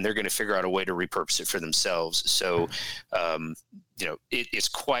 and they're going to figure out a way to repurpose it for themselves. So, it's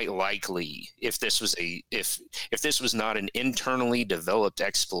quite likely if this was not an internally developed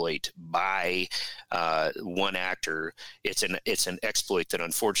exploit by one actor, it's an exploit that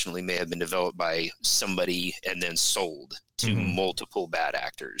unfortunately may have been developed by somebody and then sold to multiple bad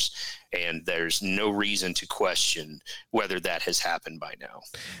actors. And there's no reason to question whether that has happened by now.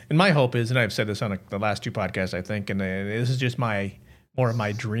 And my hope is, and I've said this on the last two podcasts, I think, and this is just more of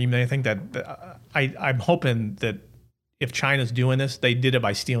my dream than anything, that I'm hoping that if China's doing this, they did it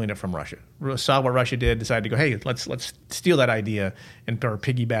by stealing it from Russia. Saw what Russia did, decided to go, hey, let's steal that idea or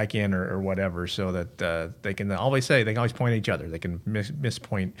piggyback in or whatever, so that they can always point at each other. They can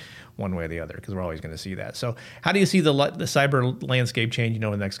mispoint one way or the other, because we're always going to see that. So how do you see the cyber landscape changing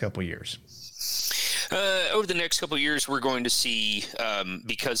over the next couple of years? Over the next couple of years, we're going to see,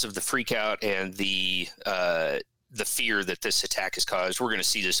 because of the freak out and the fear that this attack has caused, we're going to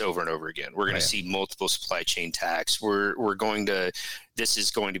see this over and over again. We're going to see multiple supply chain attacks. This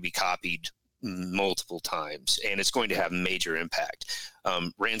is going to be copied multiple times, and it's going to have major impact.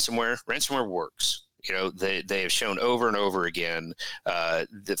 Ransomware works. They have shown over and over again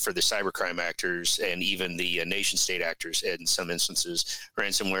that for the cybercrime actors and even the nation state actors in some instances,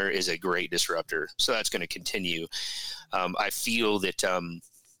 ransomware is a great disruptor. So that's going to continue. I feel that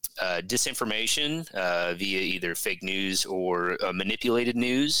disinformation via either fake news or manipulated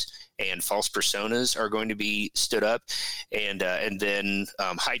news and false personas are going to be stood up, and then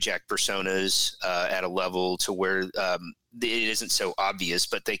hijacked personas at a level to where it isn't so obvious,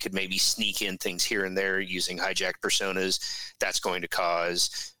 but they could maybe sneak in things here and there using hijacked personas. That's going to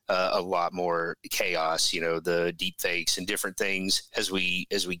cause a lot more chaos, the deep fakes and different things. As we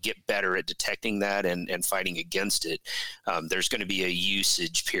get better at detecting that and fighting against it, there's going to be a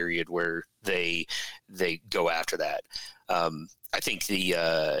usage period where they go after that. I think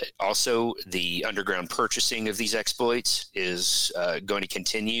also the underground purchasing of these exploits is going to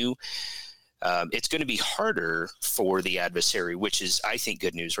continue. It's going to be harder for the adversary, which is, I think,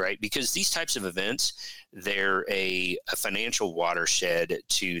 good news, right? Because these types of events, they're a financial watershed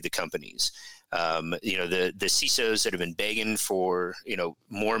to the companies. The CISOs that have been begging for,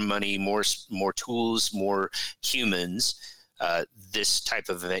 more money, more tools, more humans, this type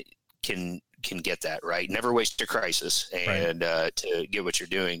of event can get that, right. Never waste a crisis, and to get what you're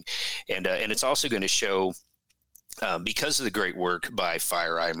doing. And it's also going to show, because of the great work by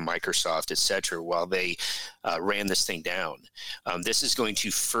FireEye, Microsoft, et cetera, while they ran this thing down, this is going to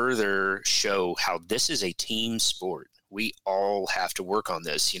further show how this is a team sport. We all have to work on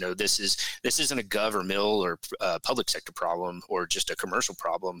this. This isn't a governmental or public sector problem or just a commercial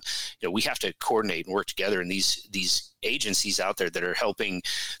problem. We have to coordinate and work together. And these agencies out there that are helping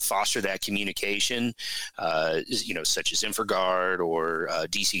foster that communication, such as InfraGard or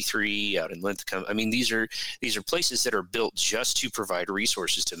DC3 out in Linthicum. I mean, these are places that are built just to provide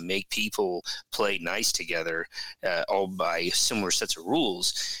resources to make people play nice together, all by similar sets of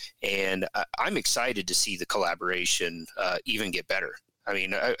rules. And I'm excited to see the collaboration even get better. I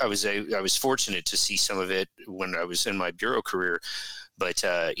mean, I was fortunate to see some of it when I was in my bureau career, but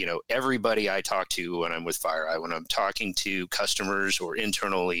everybody I talk to when I'm with FireEye, when I'm talking to customers or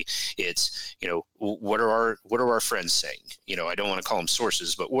internally, it's what are our friends saying? I don't want to call them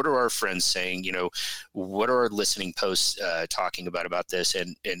sources, but what are our friends saying? What are our listening posts talking about this,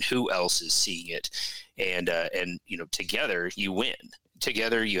 and who else is seeing it? And together you win.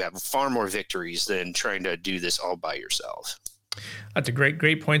 Together, you have far more victories than trying to do this all by yourself. That's a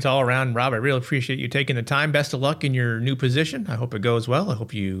great points all around, Rob. I really appreciate you taking the time. Best of luck in your new position. I hope it goes well. I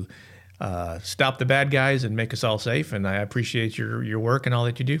hope you stop the bad guys and make us all safe. And I appreciate your work and all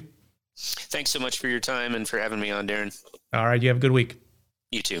that you do. Thanks so much for your time and for having me on, Darren. All right. You have a good week.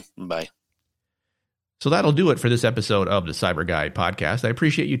 You too. Bye. So that'll do it for this episode of the CyBUr Guy Podcast. I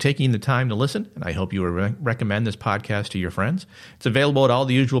appreciate you taking the time to listen, and I hope you will recommend this podcast to your friends. It's available at all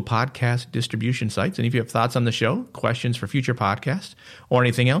the usual podcast distribution sites, and if you have thoughts on the show, questions for future podcasts, or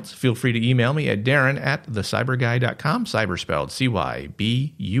anything else, feel free to email me at darren@thecyburguy.com, cyber spelled CYBUR.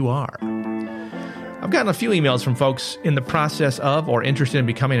 I've gotten a few emails from folks in the process of or interested in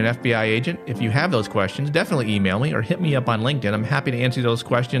becoming an FBI agent. If you have those questions, definitely email me or hit me up on LinkedIn. I'm happy to answer those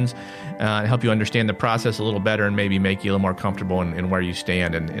questions and help you understand the process a little better and maybe make you a little more comfortable in where you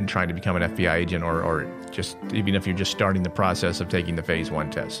stand in trying to become an FBI agent or just even if you're just starting the process of taking the Phase 1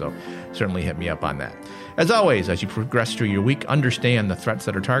 test. So certainly hit me up on that. As always, as you progress through your week, understand the threats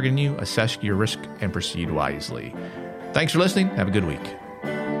that are targeting you, assess your risk, and proceed wisely. Thanks for listening. Have a good week.